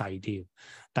就會細啲。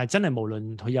但係真係無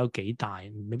論佢有幾大，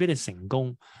未必一定成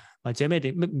功，或者即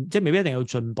係未必一定有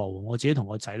進步。我自己同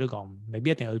我仔都講，未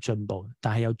必一定有進步，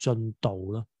但係有進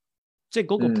度咯。即係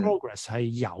嗰個 progress 係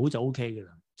有就 OK 嘅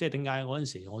啦。即係點解嗰陣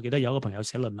時，我記得有一個朋友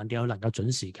寫論文，點解能夠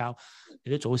準時交？你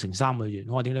都做成3個月，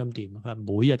我話點解咁掂？佢話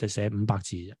每日就寫500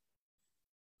字啫。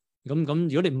咁如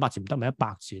果你500字唔得，咪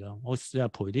100字咯。我又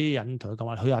陪啲人同佢講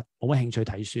話，佢話冇乜興趣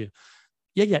睇書，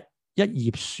一日1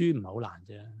頁書唔係好難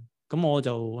啫。咁我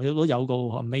都有個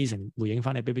amazing 回應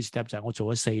翻你 baby step 就係我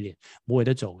做咗4年，冇嘢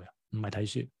得做嘅，唔係睇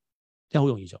書，即係好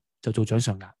容易做，就做掌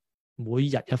上壓，每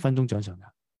日1分鐘掌上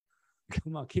壓。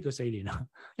咁啊 keep 咗4年啦，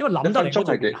因為諗得嚟都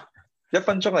1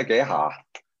分鐘係幾下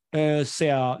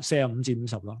？45至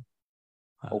50咯。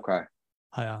OK，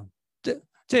 係啊，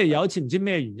即係有一次唔知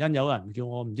咩原因，有人叫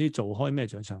我唔知做開咩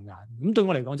掌上壓，咁對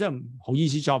我嚟講真係好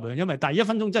easy job 嘅，因為但係1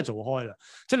分鐘真係做開啦。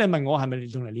即係你問我係咪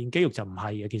用嚟練肌肉就唔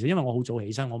係嘅，其實因為我好早起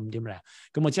身，我5點零，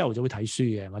咁我朝頭早會睇書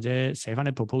嘅，或者寫翻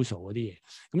啲 proposal 嗰啲嘢，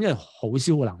咁因為好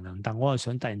消耗能量，但我係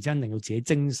想突然之間令到自己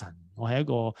精神。我係一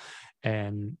個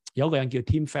有一個人叫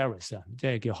Tim Ferriss 啊，即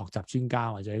係叫學習專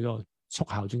家或者一個速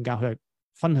效專家，佢係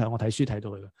分享我睇書睇到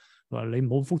佢嘅。佢話你唔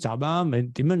好複雜啦，咪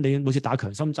點樣你好似打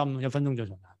強心針，1分鐘掌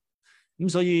上壓。咁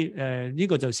所以呢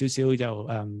個就少少就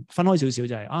分開少少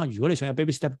就係如果你想有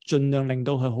baby step，盡量令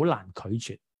到佢好難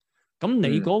拒絕。咁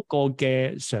你嗰個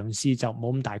嘅嘗試就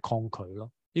冇咁大抗拒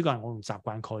咯。呢個係我用習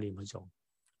慣概念去做，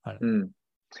係啦。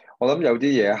我諗有啲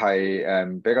嘢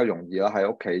係比較容易啦，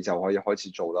喺屋企就可以開始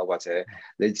做啦，或者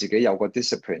你自己有個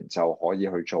discipline 就可以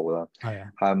去做啦。係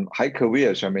啊，喺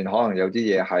career 上面，可能有啲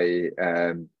嘢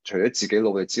係除咗自己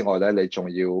努力之外咧，你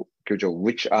仲要叫做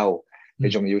reach out，你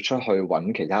仲要出去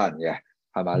揾其他人嘅，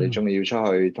係嘛？你仲要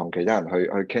出去同其他人去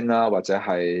傾啦，或者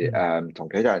係同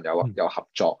其他人有合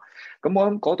作。咁我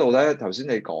諗嗰度咧，頭先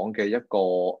你講嘅一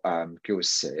個叫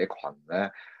社群咧。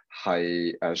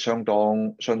係相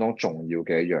當重要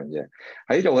嘅一樣嘢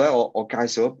喺呢度咧，我介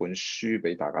紹一本書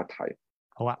俾大家睇。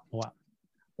好啊，好啊。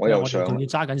我又想，我哋仲要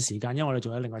揸緊時間，因為我哋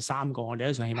仲有另外3個，我哋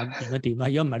都想起碼掂一掂啦。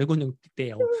如果唔係，啲觀眾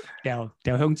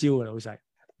掉香蕉嘅老細。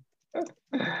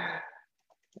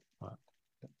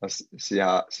我試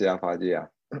下快啲啊。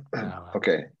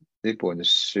OK， 呢本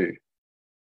書，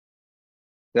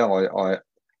因為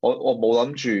我冇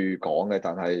諗住講嘅，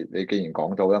但係你既然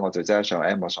講到咧，我就即刻上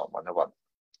Amazon 揾一揾。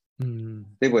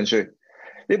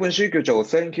呢本書叫做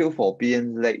Thank You for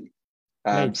Being Late。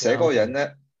寫嗰個人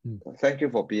咧，Thank You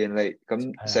for Being Late。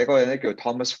咁寫嗰個人咧叫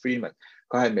Thomas Friedman，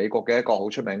佢係美國嘅一個好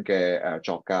出名嘅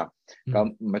作家。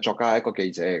咁唔係作家，係一個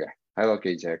記者嚟嘅，係一個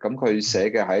記者。咁佢寫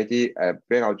嘅係一啲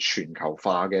比較全球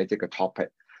化嘅一啲嘅 topic。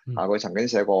佢曾經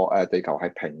寫過地球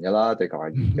係平嘅啦，地球係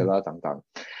熱嘅啦等等。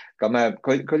咁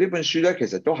佢呢本書咧，其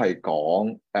實都係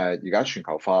講而家全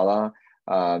球化啦，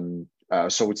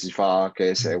數字化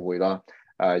嘅社會啦，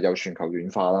又全球暖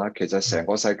化啦，其實成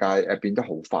個世界變得好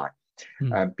快，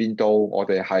變到我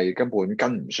哋係根本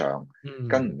跟唔上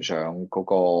嗰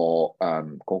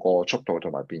個速度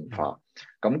同埋變化。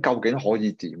咁究竟可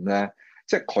以點咧？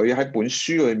即係佢喺本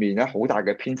書裏面咧，好大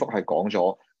嘅篇幅係講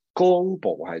咗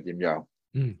global 係點樣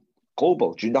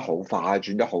，global 轉得好快，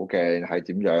轉得好勁係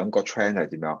點樣，個 trend 係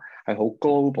點樣，係好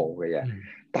global 嘅嘢。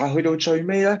但係去到最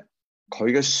尾咧，佢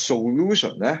嘅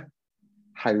solution 咧，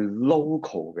係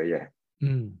local 嘅嘢，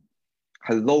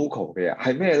係 local 嘅嘢，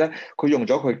係咩咧？佢用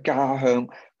咗佢家鄉，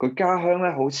佢家鄉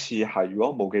咧好似係，如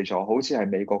果冇記錯，好似係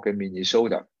美國嘅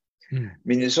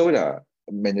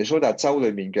Minnesota 州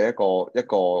裏面嘅一個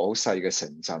好細嘅城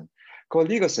鎮。佢話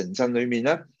呢個城鎮裏面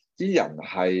咧，啲人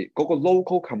係嗰個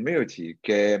local community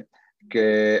嘅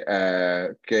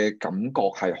感覺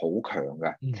係好強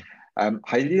嘅。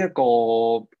喺呢一個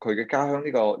佢嘅家鄉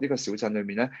呢個小鎮裏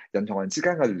面咧，人同人之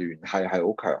間嘅聯繫係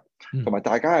好強，同埋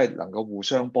大家係能夠互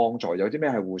相幫助，有啲咩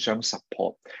係互相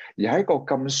support。而喺一個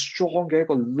咁 strong 嘅一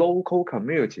個 local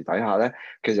community 底下咧，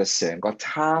其實成個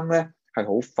town 咧係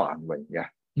好繁榮嘅，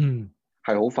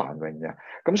係好繁榮嘅。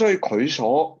咁所以佢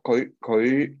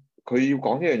要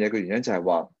講呢樣嘢嘅原因就係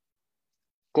話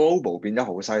global 變得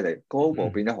好犀利，global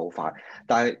變得好快，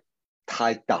但係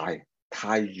太大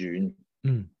太遠，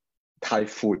太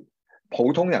闊，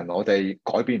普通人我哋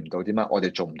改變唔到啲乜，我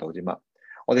哋做唔到啲乜，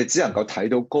我哋只能夠睇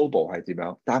到 global 係點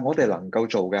樣，但係我哋能夠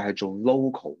做嘅係做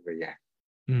local 嘅嘢。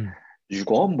如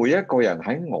果每一個人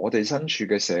喺我哋身處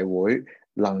嘅社會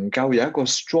能夠有一個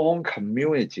strong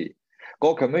community，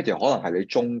嗰個 community 可能係你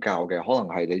宗教嘅，可能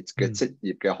係你嘅職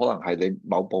業嘅，可能係你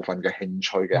某部分嘅興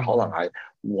趣嘅，可能係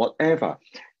whatever，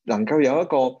 能夠有一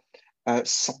個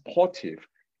supportive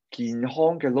健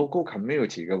康嘅 local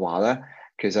community 嘅話咧，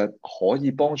其實可以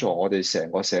幫助我哋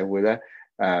成個社會咧，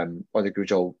我哋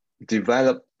叫做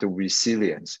develop the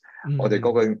resilience，我哋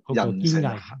嗰個韌性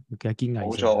嘅堅毅，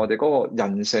冇錯，我哋嗰個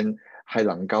韌性係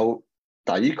能夠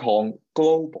抵抗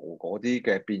global 嗰啲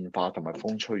嘅變化同埋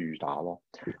風吹雨打咯。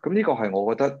咁呢個係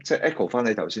我覺得即係 echo 翻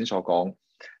你頭先所講，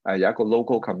有一個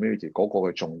local community 嗰個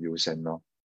嘅重要性咯。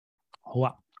好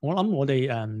啊。我諗我哋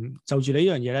就住你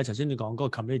呢樣嘢咧，頭先你講嗰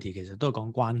個 community 其實都係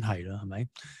講關係啦，係咪？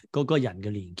嗰個人嘅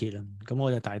連結啦。咁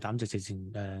我就大膽直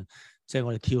情即係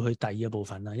我哋跳去第二個部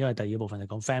分啦，因為第二個部分係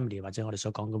講 family 或者我哋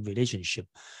所講嘅 relationship。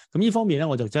咁呢方面咧，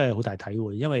我就真係好大體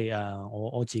會，因為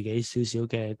我自己少少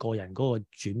嘅個人嗰個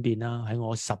轉變啦，喺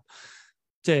我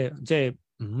即係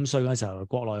5歲嗰時候，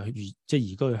國內移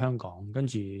居去香港，跟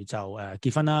住就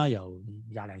結婚啦，由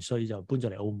20零歲就搬咗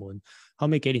嚟澳門。後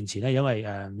尾幾年前咧，因為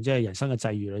即係人生嘅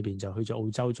際遇裏邊，就去咗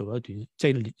澳洲做一段即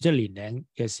係年零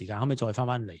嘅時間，後尾再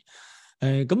翻嚟。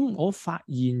咁我發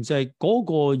現就係嗰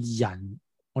個人，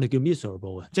我哋叫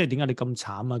miserable 啊，即係點解你咁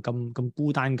慘啊，咁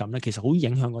孤單感咧？其實好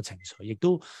影響個情緒，亦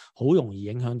都好容易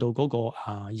影響到嗰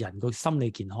個人個心理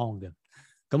健康嘅。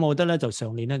咁我覺得咧，就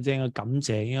上年咧，即係應該感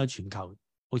謝應該全球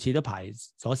好似都排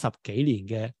咗10幾年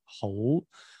嘅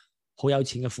好有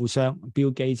錢嘅富商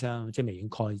Bill Gates 啊，即係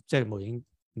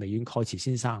微軟蓋茨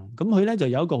先生。咁佢咧就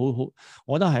有一個好，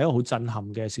我覺得係一個好震撼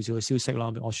嘅少少嘅消息啦。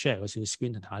我 share 個少少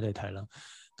screen 同大家睇啦。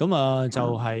咁就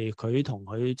係佢同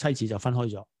佢妻子就分開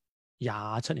咗，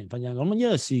 27年婚姻。咁呢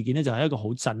個事件咧就係一個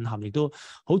好震撼，亦都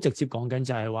好直接講緊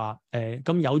就係話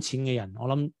咁有錢嘅人，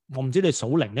我唔知你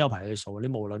數零都有排去數，你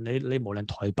無論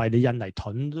台幣你印尼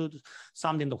盾都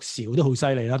3.6兆都好犀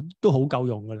利啦，都好夠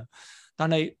用噶啦。但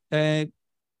係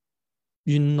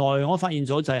原來我發現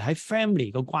咗就係喺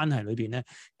family 個關係裏邊咧，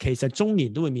其實中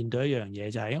年都會面對一樣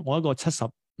嘢，就係我一個75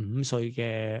歲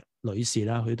嘅女士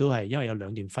啦，佢都係因為有2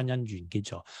段婚姻完結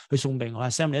咗，佢送俾我話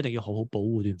Sam 你一定要好好保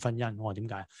護段婚姻。我話點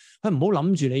解？佢唔好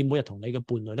諗住你每日同你嘅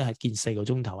伴侶咧係見4個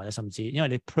鐘頭，或者甚至因為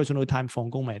你 personal time 放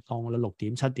工咪當你6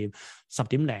點、7點、10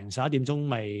點零、11點鐘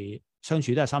咪相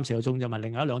處都係3-4個鐘啫嘛，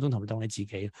另外1-2個鐘頭咪當你自己。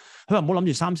佢話唔好諗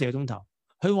住3-4個鐘頭，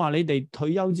佢話你哋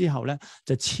退休之後咧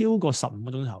就超過15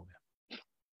個鐘頭嘅。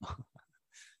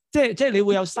即係你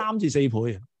會有3至4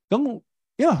倍咁，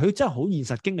因為佢真係好現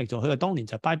實經歷咗。佢話當年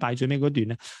就拜拜最尾嗰段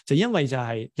咧，就因為就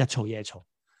係日嘈夜嘈。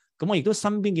咁我亦都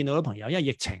身邊見到啲朋友，因為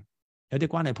疫情有啲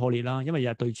關係破裂啦，因為日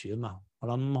日對住啊嘛。我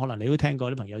諗可能你都聽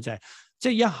過啲朋友就係即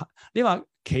係你話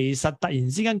其實突然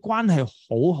之間關係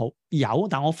好好有，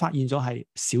但我發現咗係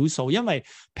少數，因為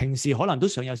平時可能都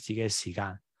想有自己嘅時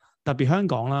間，特別香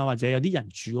港啦，或者有啲人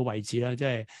住嘅位置啦，即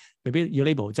係未必要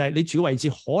呢部，即係你住嘅位置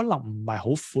可能唔係好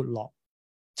闊落。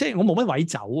即係我冇乜位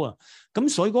走啊，咁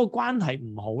所以嗰個關係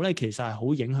唔好咧，其實係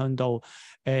好影響到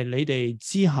你哋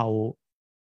之後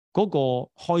嗰個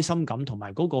開心感同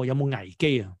埋嗰個有冇危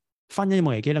機啊？婚姻有冇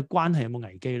危機咧？關係有冇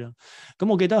危機啦？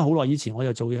咁我記得好耐以前我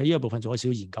就做喺呢個部分做咗少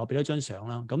少研究，俾咗張相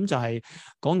啦。咁就係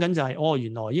講緊就係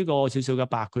原來呢個少少嘅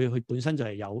白佢本身就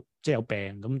係有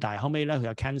病咁，但係後尾咧佢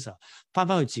有 cancer， 翻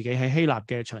去自己喺希臘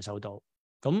嘅長壽島。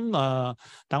咁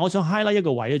但我想 highlight 一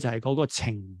個位咧，就係嗰個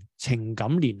情感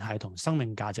聯繫同生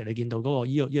命價值，你見到嗰個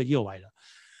呢個位啦。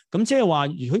咁即係話，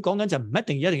佢講緊就唔一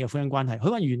定有婚姻關係。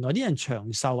佢話原來啲人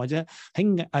長壽或者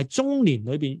喺中年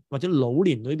裏邊或者老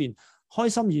年裏邊開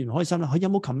心與唔開心啦，佢有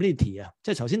冇 community 啊？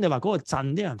即係頭先你話嗰個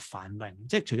鎮啲人繁榮，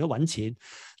即係除咗揾錢，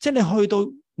即係你去到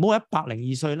冇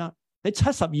102歲啦。你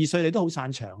72歲你都好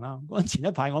散場啦。前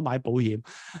一排我買保險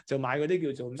就買嗰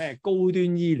啲叫做咩高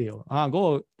端醫療啊，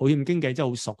嗰個保險經紀真係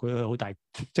好熟，佢好大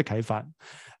即係啟發。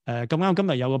咁啱今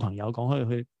日有個朋友講開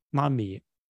佢媽咪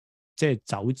即係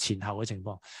走前後嘅情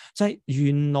況，就係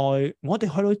原來我哋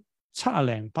去到70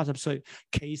零80歲，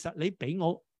其實你俾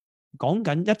我講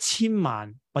緊1000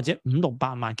萬或者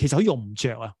500-600萬，其實佢用唔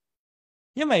着啊，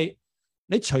因為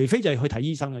你除非就係去睇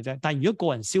醫生嘅啫，但係如果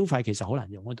個人消費其實好難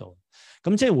用得到。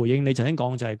咁即係回應你頭先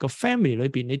講就係個 family 裏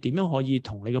邊，你點樣可以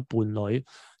同你個伴侶，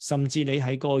甚至你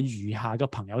喺個餘下嘅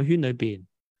朋友圈裏邊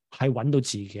係揾到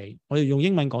自己。我哋用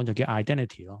英文講就叫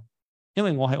identity 咯。因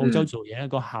為我喺澳洲做嘢，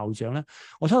個校長咧，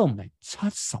我睇到唔明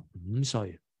75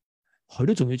歲，佢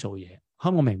都仲要做嘢。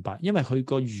我明白，因為佢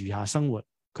個餘下生活，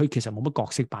佢其實冇乜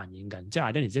角色扮演緊，即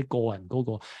係 identity 即係個人嗰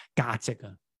個價值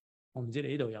啊。我唔知你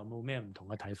呢度有冇咩唔同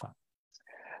嘅睇法？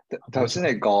頭先你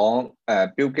講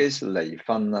Bill Gates 離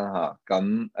婚啦嚇，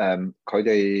咁佢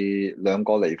哋兩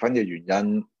個離婚嘅原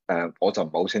因我就唔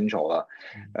係好清楚啦。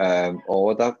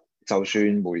我覺得就算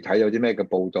媒體有啲咩嘅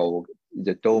報導，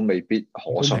亦都未必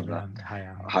可信啦。係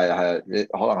啊，可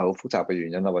能係好複雜嘅原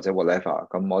因啦，或者 whatever。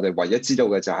咁我哋唯一知道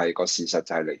嘅就係個事實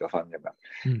就係離咗婚咁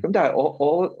樣。咁但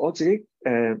係我自己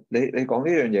你講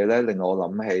呢樣嘢咧，令我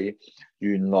諗起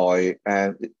原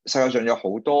來世界上有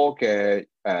好多嘅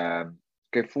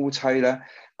夫妻咧，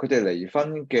佢哋離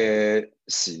婚嘅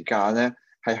時間咧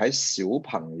係喺小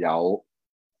朋友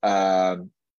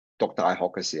讀大學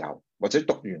嘅時候，或者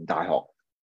讀完大學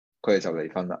佢哋就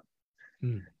離婚啦。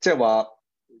即係話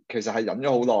其實係忍咗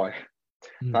好耐，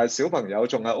但係小朋友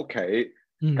仲喺屋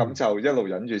企，咁就一路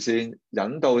忍住先，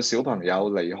忍到小朋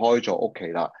友離開咗屋企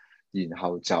啦，然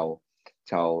後就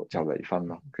離婚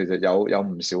咯。其實有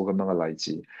唔少咁樣嘅例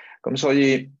子，咁所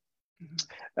以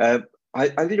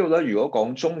喺呢度咧，如果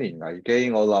講中年危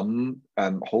機，我諗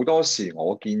好多時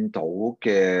我見到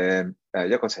嘅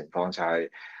一個情況就係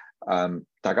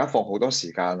大家放好多時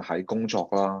間喺工作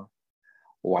啦、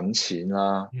揾錢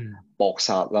啦、搏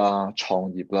殺啦、創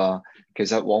業啦，其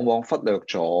實往往忽略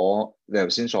咗你頭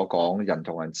先所講人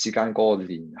同人之間嗰個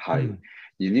聯繫，而呢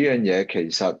樣嘢其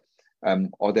實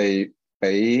我哋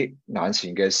俾眼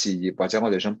前嘅事業或者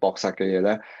我哋想搏殺嘅嘢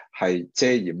咧，係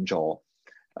遮掩咗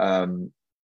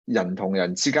人同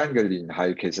人之間嘅聯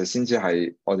繫，其實先至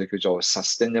係我哋叫做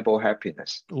sustainable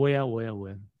happiness。會啊，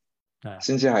係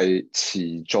先至係持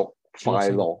續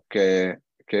快樂嘅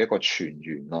一個泉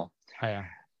源咯。係啊，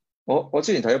我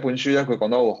之前睇一本書咧，佢講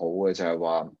得好好嘅，就係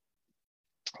話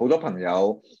好多朋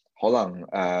友可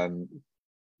能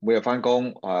每日翻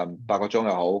工8個鐘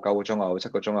又好，9個鐘又好，7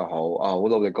個鐘又好，好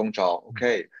努力工作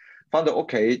 ，OK，翻到屋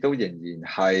企都仍然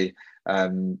係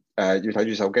要睇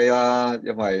住手機啦，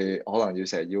因為可能要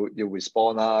成日要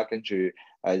respond 啦，跟住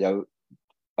有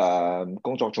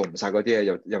工作做唔晒嗰啲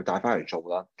嘢，又帶翻嚟做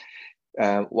啦。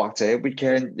或者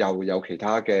weekend 又有其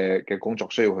他嘅工作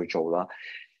需要去做啦。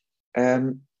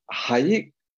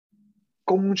喺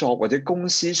工作或者公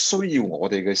司需要我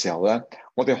哋嘅時候咧，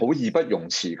我哋好義不容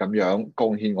辭咁樣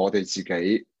貢獻我哋自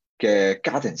己嘅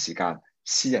家庭時間、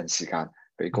私人時間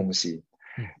俾公司。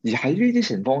而喺呢啲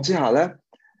情況之下咧，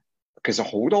其實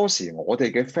好多時我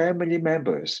哋嘅 family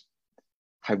members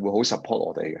係會好 support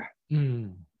我哋嘅。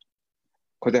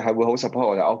佢哋係會好 support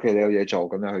我哋，屋企你有嘢做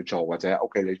咁樣去做，或者屋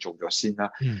企你做咗先啦。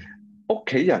屋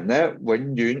企人咧永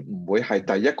遠唔會係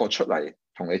第一個出嚟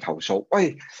同你投訴。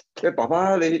喂，爸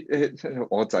爸你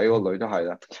我仔個女都係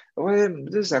啦。喂，唔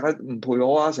知成日唔陪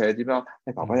我啊，成日點樣？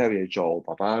爸爸有嘢做，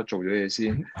爸爸做咗嘢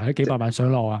先。係幾百萬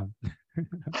上落啊！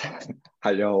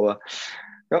係啊，好啊。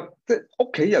咁即係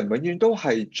屋企人永遠都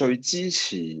係最支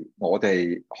持我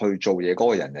哋去做嘢嗰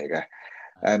個人嚟嘅。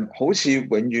好似永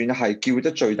遠係叫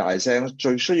得最大聲、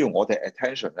最需要我哋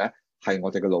attention 咧，係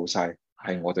我哋嘅老細，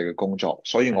係我哋嘅工作。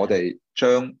所以我哋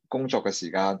將工作嘅時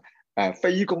間、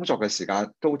非工作嘅時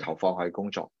間都投放喺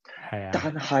工作。係啊。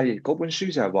但係嗰本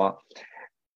書就係話，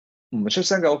唔出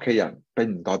聲嘅屋企人並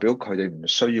唔代表佢哋唔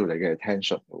需要你嘅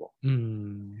attention 嘅。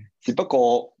只不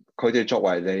過佢哋作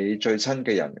為你最親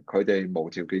嘅人，佢哋無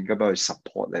條件咁樣去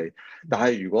support 你。但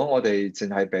係如果我哋淨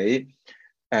係俾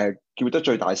叫得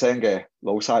最大聲嘅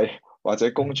老細或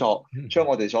者工作，將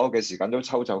我哋所有嘅時間都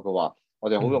抽走嘅話，我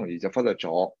哋好容易就忽略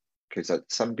咗其實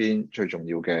身邊最重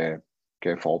要嘅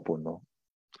夥伴咯。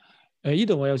呢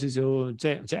度我有少少即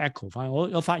係 echo 翻，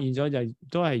我發現咗就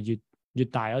都係越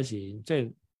大嗰時，即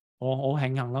係我好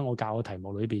慶幸啦。我教嘅題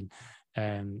目裏邊，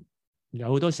有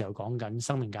好多時候講緊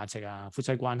生命價值啊、夫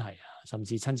妻關係啊，甚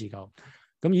至親自救。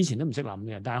咁以前都唔識諗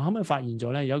嘅，但係後尾發現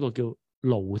咗咧，有一個叫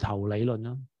爐頭理論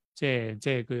啦。即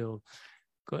係佢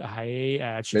喺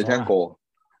廚房。你聽過？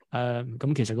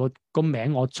咁其實個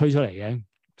名我吹出嚟嘅，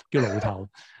叫爐頭。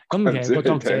咁其實個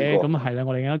作者咁係啦，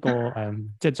我另一個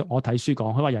即係我睇書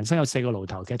講，佢話人生有4個爐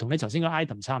頭，其實同你頭先個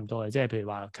item 差唔多嘅，即係譬如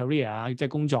話 career 啊，即係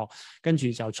工作，跟住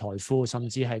就財富，甚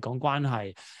至係講關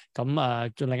係。咁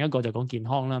仲另一個就講健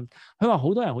康啦。佢話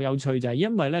好多人好有趣就係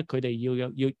因為咧，佢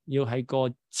哋要喺個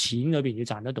錢裏邊要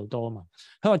賺得到多啊嘛。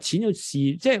佢話錢要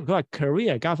即係佢話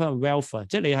career 加翻 wealth，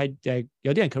 即係你係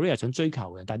有啲人 career 想追求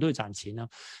嘅，但係都要賺錢啦。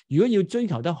如果要追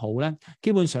求得好咧，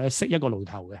基本上係識一個爐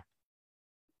頭嘅。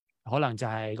可能就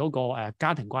係嗰個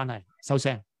家庭關係收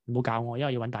聲，唔好教我，因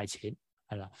為要揾大錢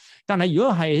係啦。但係如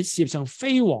果係喺事業上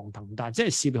飛黃騰達，即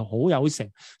係事業好有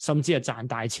成，甚至係賺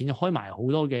大錢，開埋好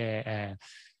多嘅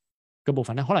部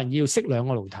分咧，可能要識2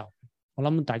個爐頭。我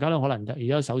諗大家都可能而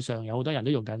家手上有好多人都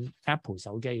用緊 Apple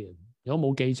手機嘅。如果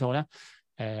冇記錯咧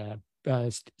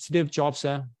，Steve Jobs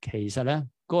咧，其實咧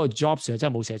嗰個 Jobs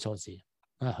真係冇寫錯字。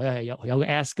佢係有個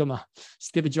S 噶嘛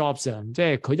 ，Steve Jobs 啊，即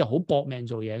係佢就好搏命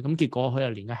做嘢，咁結果佢又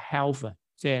連個 health 啊，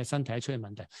即係身體出現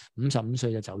問題，55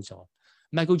歲就走咗。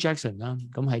Michael Jackson 啦，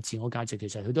咁係自我價值，其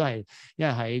實佢都係因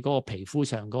為喺嗰個皮膚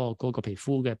上嗰個皮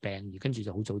膚嘅病而跟住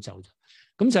就好早走咗。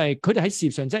咁就係佢哋喺事業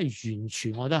上真係完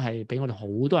全，我覺得係俾我哋好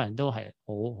多人都係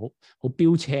好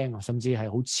標青啊，甚至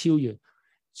係好超越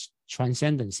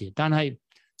transcendence。但係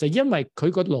就因為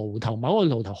佢個爐頭某個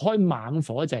爐頭開猛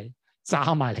火，就係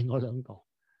炸埋另外2個。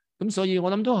咁所以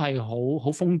我諗都係好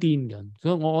瘋癲嘅，所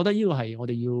以我覺得呢個係我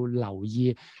哋要留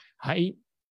意喺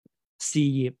事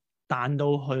業彈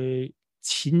到去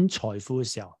錢財富嘅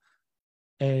時候，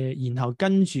然後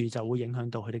跟住就會影響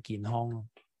到佢哋健康咯。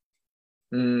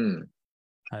係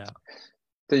啊，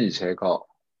的而且確，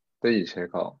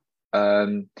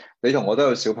你同我都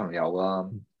有小朋友啦，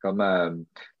咁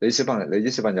你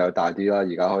啲小朋友大啲啦，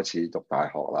而家開始讀大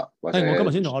學啦，或者我今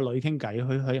日先同我女傾偈，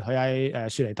佢喺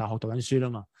雪梨大學讀緊書啦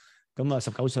嘛。咁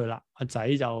19歲啦，阿仔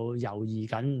就猶豫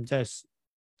緊，即係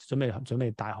準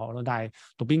備大學咯。但係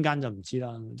讀邊間就唔知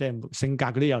啦，即係性格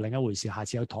嗰啲又另一回事。下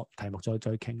次有題目再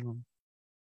傾咯。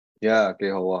幾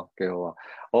好啊！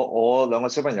我2個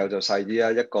小朋友就細啲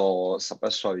啦，一個11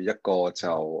歲，一個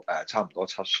就差唔多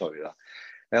7歲啦。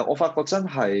我發覺真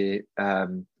係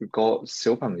個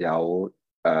小朋友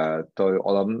對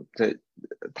我諗即係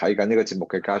睇緊呢個節目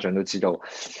嘅家長都知道，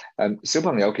小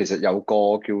朋友其實有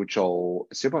個叫做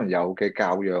小朋友嘅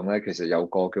教養咧，其實有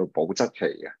個叫保質期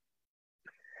嘅。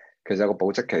其實有個保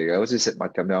質期嘅，好似食物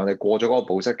咁樣，你過咗嗰個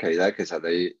保質期咧，其實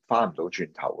你翻唔到轉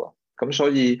頭㗎。咁所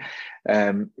以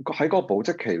喺嗰個保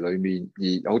質期裏面，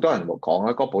而好多人講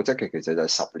咧，嗰個保質期其實就係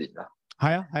10年啦。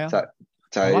係啊，就係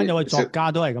台灣有位作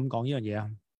家都係咁講呢樣嘢啊。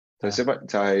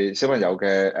就係小朋友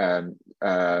嘅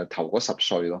頭嗰10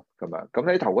歲咯，咁樣。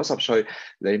咁你頭嗰10歲，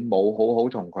你冇好好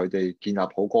同佢哋建立好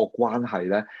嗰個關係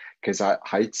咧，其實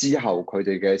喺之後佢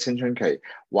哋嘅青春期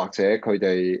或者佢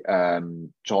哋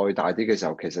再大啲嘅時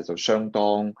候，其實就相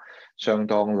當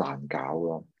難搞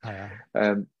咯。係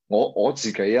啊，我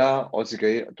自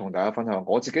己同大家分享，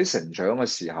我自己成長嘅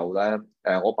時候咧，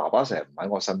我爸爸成日唔喺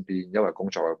我身邊，因為工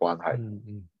作嘅關係。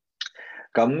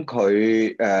咁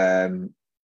佢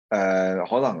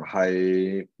可能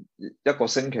係一個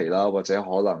星期啦，或者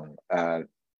可能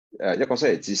一個星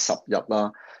期至10日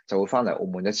啦，就會翻嚟澳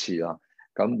門一次啦。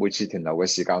咁每次停留嘅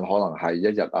時間可能係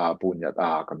1日啊、半日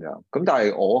啊咁樣。咁但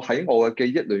係我喺我嘅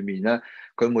記憶裏面咧，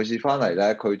佢每次翻嚟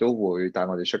咧，佢都會帶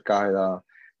我哋出街啦。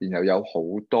然後有好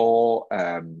多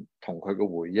同佢嘅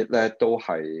回憶咧，都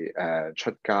係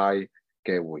出街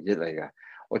嘅回憶嚟嘅。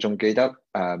我仲記得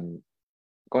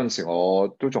嗰陣時我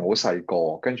都仲好細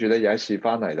個，跟住咧有一次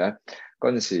翻嚟咧，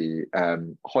嗰陣時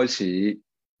開始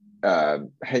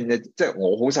興一，即係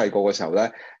我好細個嘅時候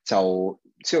咧，就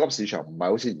超級市場唔係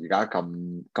好似而家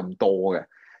咁多嘅，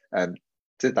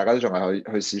即係大家都仲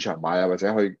係去市場買啊，或者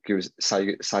去叫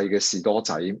細嘅士多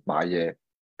仔買嘢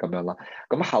咁樣啦。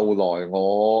咁後來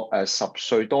我10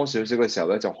歲多少少嘅時候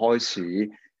咧，就開始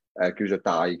叫做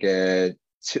大嘅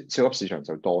超級市場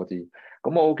就多啲。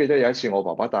咁我好記得有一次我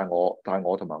爸爸帶我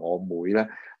同埋我妹咧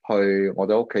去我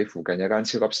哋屋企附近一間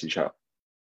超級市場，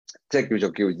即係叫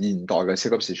現代嘅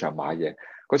超級市場買嘢。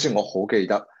嗰次我好記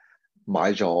得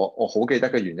買咗，我好記得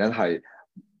嘅原因係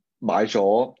買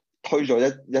咗推咗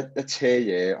一車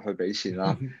嘢去俾錢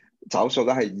啦，找數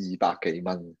咧係200幾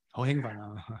蚊。好興奮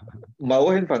啊！唔係好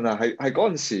興奮啊，係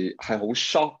嗰陣時係好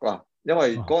shock 啊，因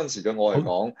為嗰陣時對我嚟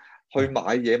講，去買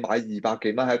嘢買200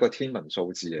幾蚊係一個天文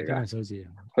數字嚟嘅。天文數字。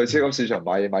去超級市場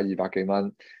買嘢買200幾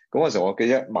蚊，咁嗰時我記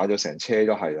得買咗成車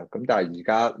都係啦。咁但係而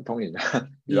家當然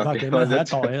200幾蚊一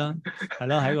袋啦，係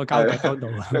咯，喺個膠袋裝到，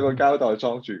一個膠袋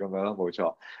裝住咁樣咯，冇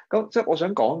錯。咁即係我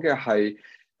想講嘅係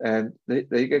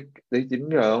你點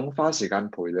樣花時間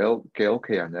陪你嘅屋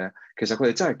企人咧？其實佢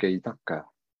哋真係記得㗎。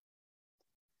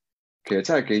其實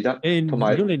真係記得，同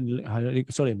埋如果你係你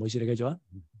sorry 唔好意思，你繼續啊。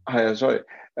係啊，sorry，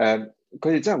佢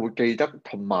哋真係會記得，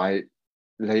同埋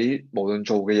你無論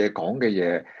做嘅嘢、講嘅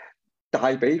嘢，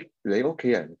帶俾你屋企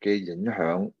人嘅影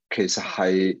響，其實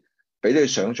係比你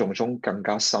想象中更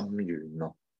加深遠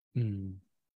咯。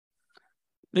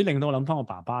你令到我諗翻我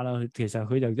爸爸啦，其實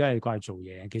佢就真係掛住做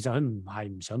嘢，其實佢唔係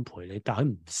唔想陪你，但係佢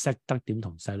唔識得點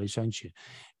同細女相處。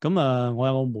咁我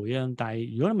有個妹啊，但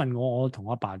係如果你問我同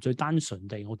我阿爸最單純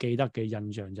地我記得嘅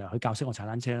印象就係佢教識我踩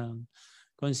單車啦。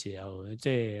嗰陣時又即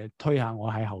係推下我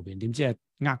喺後邊，點知係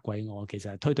呃鬼我，其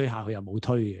實推下佢又冇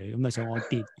推嘅，咁想我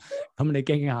跌，咁你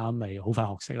驚下咪好快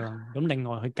學識啦。咁另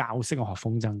外佢教識我學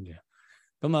風箏嘅。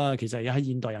其實喺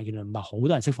現代人原來唔係好多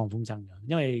人識放風箏嘅，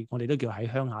因為我哋都叫喺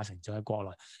鄉下成長喺國內。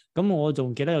咁我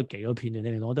仲記得有幾個片段，你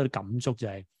令我都感觸，就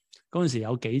係嗰陣時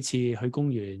有幾次去公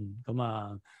園，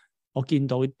我見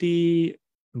到啲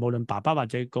無論爸爸或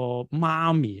者個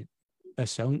媽咪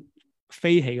想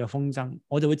飛起嘅風箏，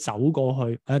我就會走過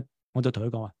去，我就同佢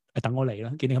講話，等我嚟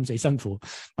啦，見你咁死辛苦，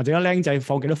或者個僆仔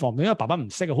放幾多放唔到，因為爸爸唔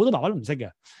識嘅，好多爸爸都唔識嘅。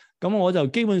咁我就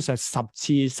基本上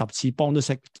10次幫都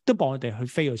識，都幫佢哋去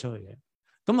飛咗出去嘅。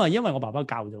因為我爸爸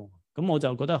教咗我，咁我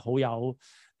就覺得好有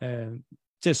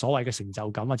即係所謂嘅成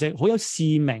就感，或者好有使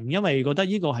命，因為覺得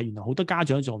呢個係原來好多家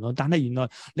長都做唔到，但係原來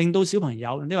令到小朋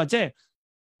友，你話即係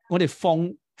我哋放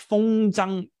風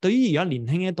箏，對於而家年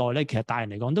輕一代咧，其實大人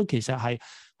嚟講都其實係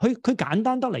佢簡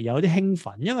單得嚟又有啲興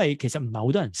奮，因為其實唔係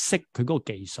好多人識佢嗰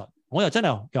個技術，我又真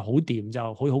係又好掂，就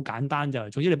好簡單就，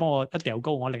總之你幫我一掉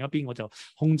高，我另一邊我就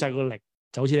控制個力，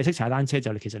就好似你識踩單車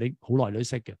就其實你好耐都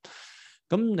識嘅。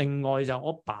咁另外就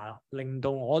我爸令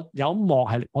到我有一幕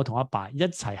係我同阿爸一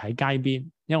齊喺街邊，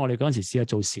因為我哋嗰陣時試下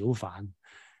做小販，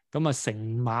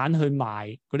成晚去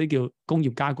賣嗰啲叫工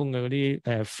業加工嘅嗰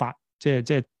啲髮，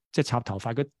即係插頭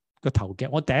髮個頭夾。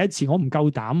我第一次我唔夠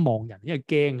膽望人，因為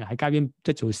驚啊，喺街邊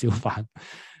即係做小販。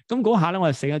咁嗰下咧，我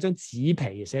係寫咗張紙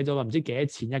皮，寫咗唔知幾多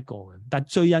錢一個嘅。但係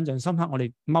最印象深刻，我哋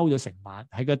踎咗成晚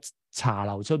喺個茶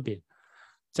樓出邊，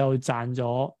就賺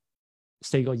咗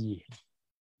4個2。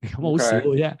咁好少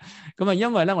嘅啫，咁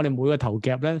因為咧，我哋每個頭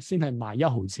夾咧先係賣1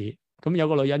毫子，咁有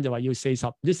個女人就話要40，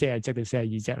唔知40隻定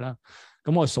42隻啦，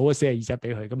咁我數咗42隻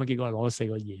俾佢，咁結果攞咗4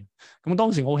個2，咁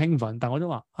當時我好興奮，但我都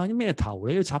話啲咩頭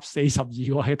你都插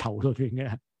42個喺頭裏邊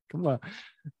嘅，咁啊，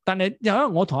但係因為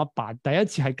我同阿爸第一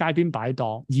次喺街邊擺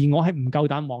檔，而我係唔夠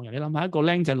膽望人。你諗下，一個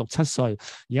僆仔6、7歲，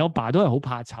而我爸都係好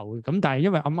怕醜嘅。咁但係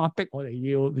因為阿媽逼我哋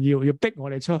要逼我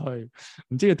哋出去，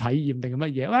唔知要體驗定係乜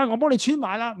嘢。喂，我幫你穿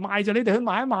買啦，賣就你哋去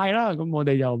賣一賣啦。咁我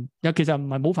哋又其實唔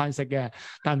係冇飯食嘅，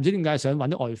但係唔知點解想揾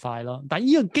啲外快咯。但係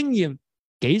呢個經驗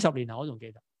幾十年後我仲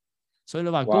記得，所以你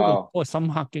話嗰個深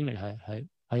刻經歷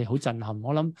係好震撼。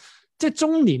我諗。即係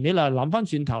中年，你嗱諗翻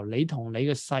轉頭，你同你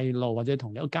嘅細路或者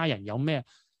同你個家人有咩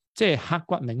即係刻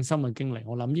骨銘心嘅經歷？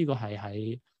我諗呢個係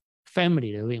喺 family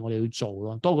裏邊我哋要做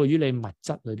咯，多過於你物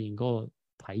質裏邊嗰個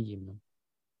體驗咯。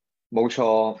冇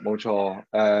錯冇錯，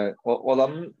我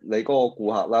諗你嗰個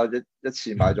顧客啦，一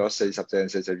次買咗40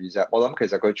隻42隻，我諗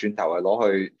其實佢轉頭係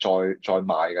攞去再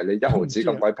賣嘅。你1毫子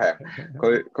咁鬼平，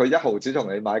佢1毫子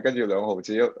同你買，跟住2毫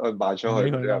子去賣出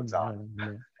去，都有賺。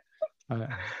係，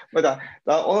喂，但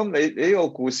係我諗你呢個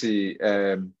故事，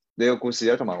你個故事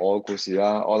啦，同埋我個故事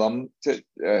啦，我諗即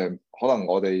係可能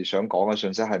我哋想講嘅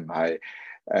信息係唔係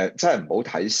真係唔好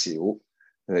睇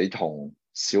小你同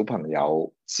小朋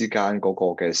友之間嗰個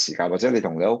嘅時間，或者你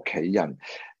同你屋企人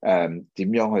點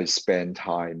樣去 spend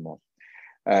time 咯。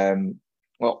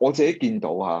我自己見到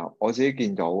嚇，我自己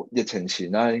見到疫情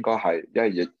前啦，應該係因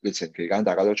為疫情期間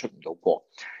大家都出唔到國。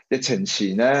疫情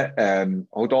前咧，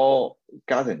好多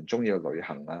家庭中意去旅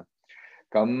行啦，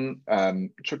咁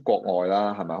出國外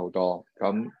啦，係咪好多？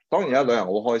咁當然啦，旅行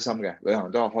好開心嘅，旅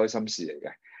行都係開心事嚟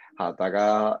嘅嚇。大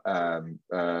家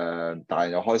大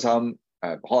人又開心，可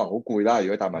能好攰啦，如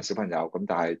果帶埋小朋友咁，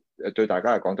但係對大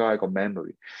家嚟講都係一個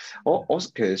memory。我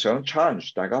其實想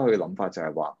challenge 大家去嘅諗法就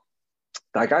係話，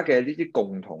大家嘅呢啲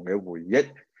共同嘅回憶，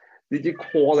呢啲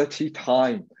quality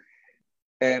time，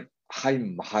係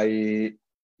唔係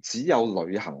只有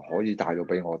旅行可以帶到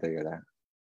俾我哋嘅咧？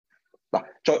嗱，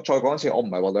再講一次，我唔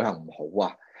係話旅行唔好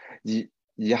啊，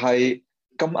而係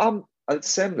咁啱阿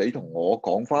Sam 你同我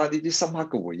講翻呢啲深刻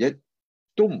嘅回憶，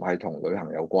都唔係同旅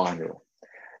行有關嘅。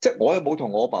即係我又冇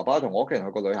同我爸爸同我屋企人去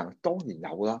過旅行，當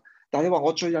然有啦。但係你話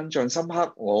我最印象深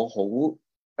刻，我好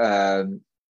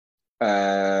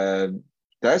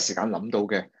第一時間諗到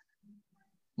嘅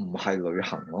唔係旅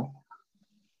行咯。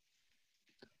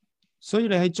所以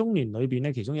你喺中年裏邊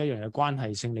咧，其中一樣嘅關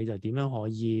係性，你就點樣可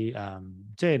以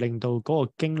即係令到嗰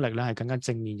個經歷咧係更加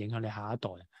正面影響你下一代。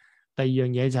第二樣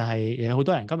嘢就係好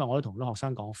多人今日我都同啲學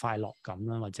生講快樂感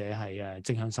啦，或者係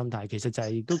正向心態，其實就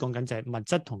係都講緊就係物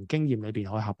質同經驗裏邊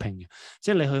可以合併嘅。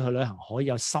即係你去旅行可以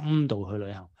有深度去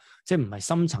旅行，即係唔係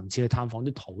深層次去探訪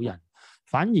啲土人。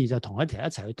反而就同一齊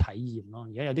去體驗咯。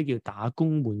而家有啲叫打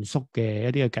工換宿嘅一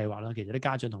啲嘅計劃啦。其實啲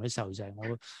家長同啲細路仔，我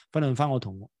分享翻我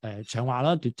同長話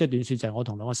啦，即係短説就係我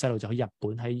同2個細路就去日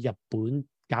本，喺日本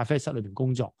咖啡室裏邊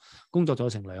工作咗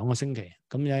成2個星期。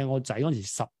咁樣我仔嗰陣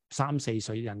時13、14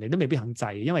歲，人哋都未必肯制，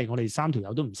因為我哋3條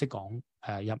友都唔識講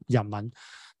日文。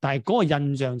但係嗰個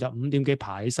印象就5點幾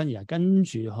爬起身，然後跟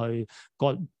住去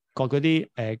割嗰啲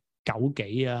枸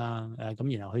杞啊，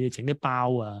咁然後去整啲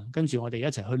包啊，跟住我哋一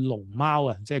齊去龍貓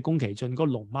啊，即係宮崎駿嗰個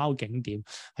龍貓景點，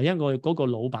係因為嗰個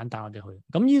老闆帶我哋去。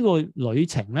咁呢個旅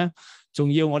程咧，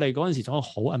仲要我哋嗰陣時仲有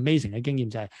好 amazing 嘅經驗，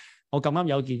就係我咁啱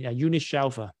有件unit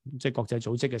shelf 啊，即係國際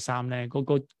組織嘅衫咧，嗰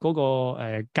個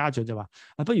家長就話：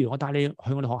不如我帶你去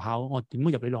我哋學校。我點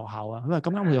會入你學校啊？佢話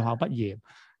咁啱去學校畢業。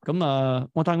咁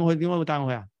我帶我去，點解會帶我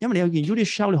去啊？因為你有件 unit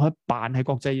shelf 你可以扮係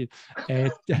國際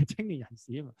青年人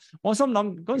士啊嘛。我心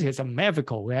諗嗰陣時其實唔係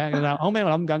ethical 嘅，咁後尾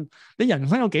我諗緊，你人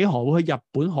生有幾何會去日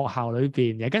本學校裏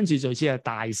邊，跟住最似係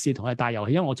大使同佢帶遊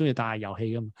戲，因為我中意帶遊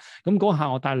戲噶嘛。咁嗰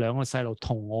下我帶2個細路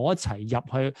同我一齊入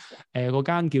去嗰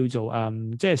間叫做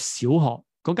即係小學，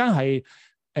嗰間係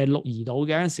鹿兒島嘅一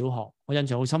間小學，我印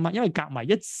象好深刻，因為夾埋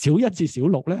小1至小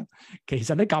6咧，其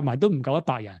實咧夾埋都唔夠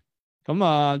100人。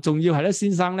咁仲要係咧，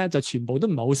先生咧就全部都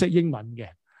唔係好識英文嘅，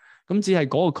咁只係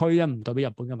嗰個區咧唔代表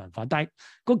日本嘅文化，但係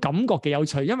個感覺幾有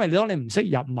趣，因為當你唔識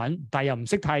日文，但係又唔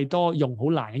識太多用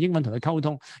好難嘅英文同佢溝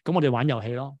通，咁我哋玩遊戲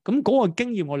咯。咁嗰個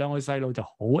經驗，我2個細路就好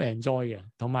enjoy 嘅，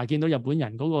同埋見到日本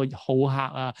人嗰個好客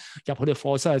啊，入佢哋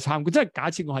課室去參觀，即係假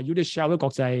設我係 unit shell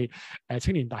國際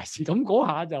青年大使，咁嗰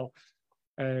下就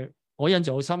我印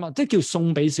象好深刻，即係叫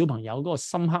送俾小朋友嗰個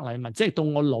深刻禮物，即係到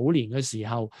我老年嘅時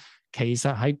候。其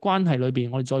實喺關係裏邊，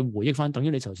我哋再回憶翻，等於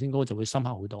你頭先嗰個就會深刻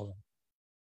好多咯。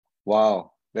哇！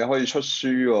你可以出書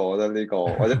喎，我覺得呢個，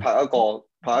或者拍一個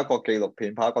紀錄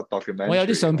片，拍一個 documentary。我有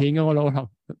啲相片嘅，我留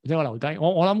低。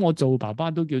我諗我做爸爸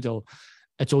都叫做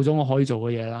做咗我可以做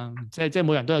嘅嘢啦。即係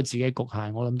每人都有自己局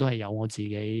限，我諗都係有我自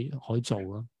己可以做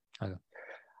咯。係咯。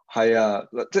係啊，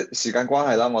即係時間關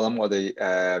係啦。我諗我哋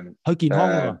去健康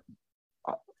㗎。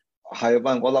係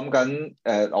啊，我諗緊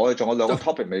我哋仲有2個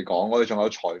topic 未講，我哋仲有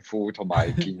財富同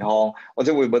埋健康，或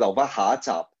者會唔會留翻下一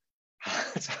集下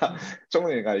一集中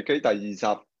年危機第二集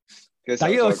嘅時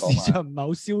第一個市候再講埋。場唔係好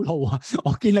燒腦啊！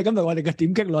我見你今日我哋嘅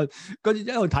點擊率，嗰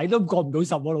一路睇都過唔到10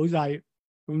喎，老細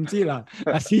唔知啦。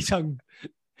啊，市場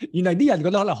原來啲人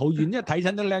覺得可能好遠，因為睇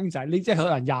親都僆仔，你即係可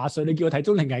能20歲，你叫我睇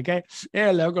中年危機，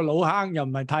兩個老坑又唔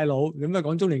係太老，咁啊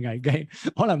講中年危機，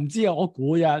可能唔知啊，我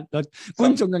估呀。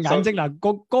觀眾嘅眼睛嗱，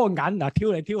嗰個眼嗱挑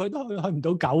嚟挑去都去唔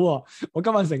到9喎。我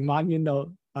今日成晚見到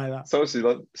係啦，收視率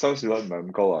唔係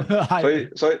咁高啊，係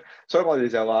所以我哋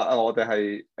就話啊，我哋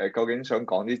係究竟想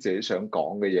講啲自己想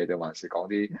講嘅嘢，定還是講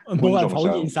啲冇人好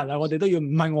觀眾想現實啊！我哋都要，唔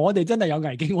係我哋真係有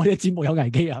危機，我哋嘅節目有危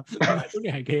機啊，唔係中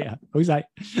年危機啊，老細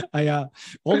係啊！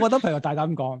我覺得譬如大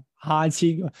膽講，下次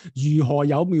如何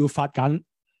有妙法揀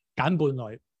伴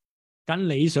侶，揀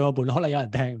理想嘅伴侶，可能有人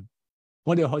聽，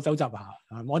我哋可以搜集下，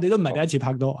我哋都唔係第一次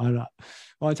拍到，係啦，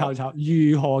我哋抄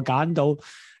如何揀到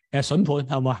筍盤，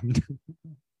係嘛？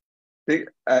啲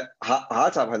下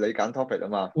一集係你揀 topic 啊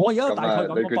嘛。我而家大概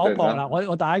咁講過啦，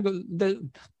我大概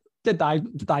即係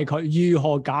大概如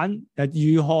何揀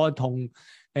如何同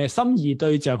心儀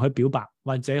對象去表白，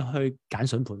或者去揀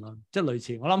筍盤咯，即係類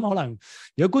似。我諗可能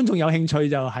如果觀眾有興趣，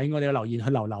就喺我哋嘅留言去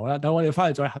留啦。等我哋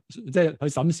翻嚟再即係去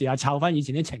審視下，抄翻以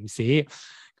前啲情史，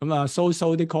咁啊 show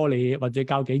啲 call 你，或者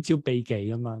教幾招秘技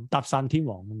咁嘛，搭訕天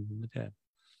王咁即係。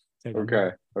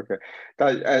OK，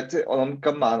但係即係我諗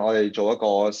今晚我哋做一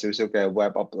個少少嘅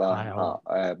wrap up 啦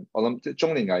我諗即係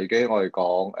中年危機，我哋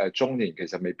講中年其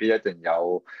實未必一定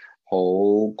有好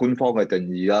官方嘅定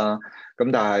義啦。咁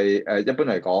但係一般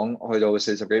嚟講，去到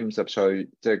40幾50歲，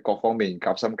即係各方面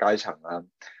夾心階層啊，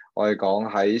我哋講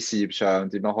喺事業上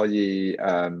點樣可以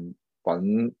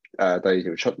揾第二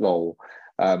條出路，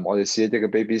我哋試一啲嘅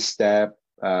baby step，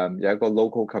有一個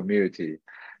local community。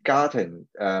家庭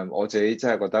我自己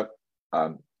真係覺得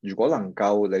如果能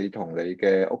夠你同你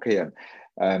嘅屋企人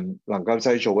能夠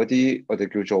製造一啲我哋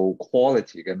叫做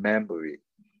quality 嘅 memory，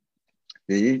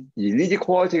 而呢啲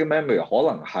quality 嘅 memory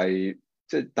可能係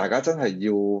即係大家真係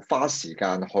要花時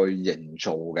間去營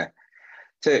造嘅。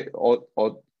即係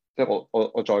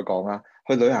我再講啦，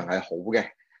去旅行係好嘅，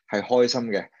係開心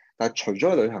嘅，但係除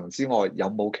咗去旅行之外，有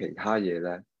冇其他嘢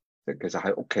咧？其實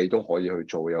喺屋企都可以去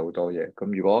做，有好多嘢。咁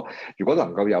如果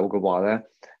能夠有嘅話咧，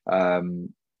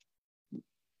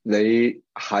你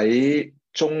喺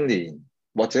中年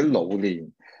或者老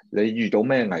年，你遇到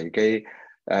咩危機？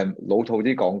老土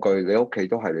啲講句，你屋企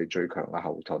都係你最強嘅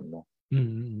後盾咯。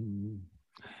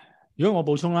如果我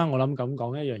補充啦，我諗咁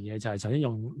講一樣嘢就係首先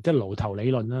用即係爐頭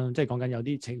理論啦，即係講緊有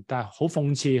啲情，但係好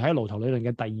諷刺喺爐頭理論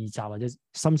嘅第2集或者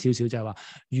深少少就係話，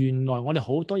原來我哋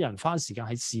好多人花時間喺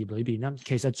事業裏邊咧，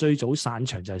其實最早散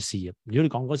場就係事業。如果你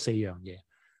講嗰4樣嘢，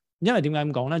因為點解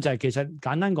咁講咧？就係其實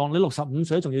簡單講，你65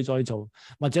歲仲要再做，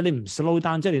或者你唔 slow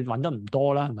down，即係你揾得唔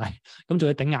多啦，係咪？咁仲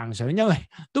要頂硬上，因為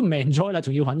都唔 enjoy 啦，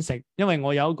仲要揾食。因為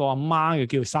我有一個阿媽嘅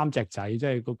叫3隻仔，即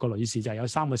係個女士就係有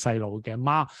3個細路嘅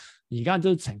媽。而家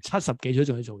都成70幾歲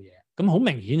仲要做嘢，咁好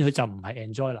明顯佢就唔係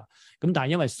enjoy 啦。咁但係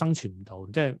因為生存唔到，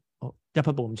即係一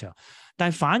匹布咁長。但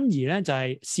係反而咧就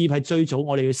係事業係最早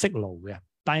我哋要識路嘅，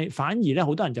但係反而咧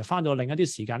好多人就花咗另一啲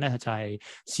時間咧就係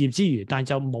事業之餘，但係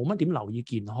就冇乜點留意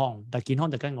健康。但係健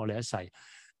康就跟我哋一世。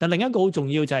但另一個好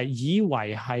重要就係以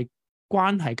為係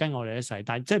關係跟我哋一世，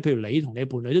但係即係譬如你同你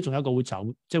伴侶都仲有一個會走，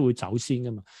即係會走先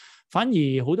噶嘛。反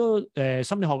而好多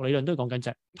心理學理論都講緊就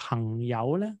係朋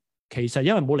友咧。其實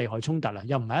因為冇利害衝突啦，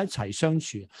又唔係一齊相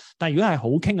處。但係如果係好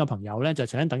傾嘅朋友咧，就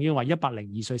曾經等於話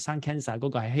102歲生 cancer 嗰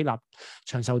個係希臘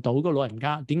長壽島嗰個老人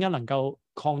家，點解能夠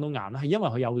抗到癌咧？係因為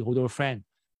佢有好多 friend。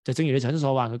就正如你頭先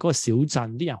所話，佢嗰個小鎮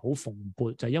啲人好蓬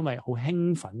勃，就因為好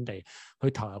興奮地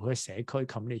去投入佢嘅社區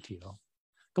community 咯。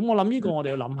咁我諗呢個我哋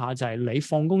要諗下，就係你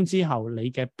放工之後，你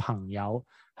嘅朋友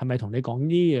係咪同你講呢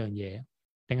樣嘢，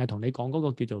定係同你講嗰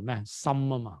個叫做咩心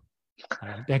啊嘛？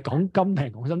係啊，定係講金定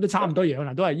講心都差唔多樣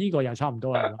啦，都係呢個又差唔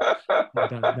多啦。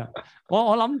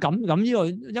我諗咁呢個，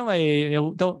因為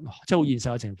有都即係好現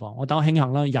實嘅情況。我等我慶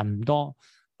幸啦，人唔多，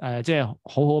即係好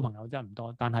好嘅朋友真係唔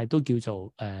多，但係都叫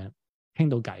做傾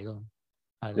到偈咯。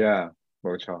係。Yeah，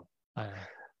冇錯。係。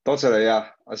多謝你啊，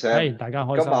阿 Sam。係，大家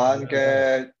開心。今晚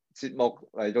嘅節目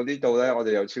嚟到呢度咧，我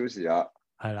哋又超時啦。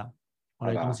係啦，我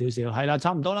哋講少少，係啦，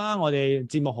差唔多啦。我哋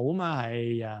節目好啊嘛，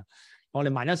係啊。我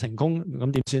哋萬一成功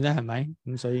咁點算咧？係咪？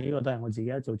咁所以呢個都係我自己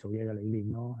一做嘢嘅理念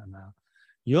咯，係咪啊？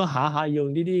如果下下要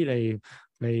用呢啲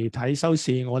嚟睇收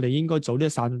視，我哋應該早啲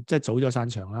散，即係早咗散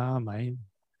場啦，係咪？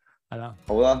係啦。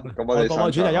好啦，咁我哋播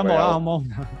個主題音樂啦，好唔好？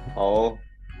好。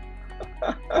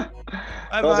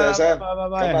多謝 Sam，拜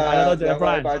拜。多謝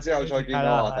Brian。禮拜之後再見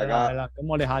啦，大家。係啦，咁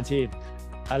我哋下次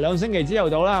2星期之後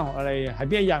到啦，我哋係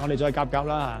邊一日我哋再夾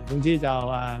啦。總之就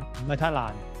唔係太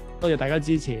難。多謝大家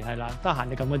支持，係啦，得閒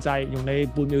你撳個掣，用你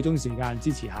半秒鐘時間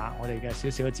支持下我哋嘅少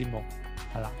少嘅節目，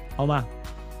係啦，好嘛？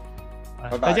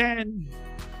拜拜再見。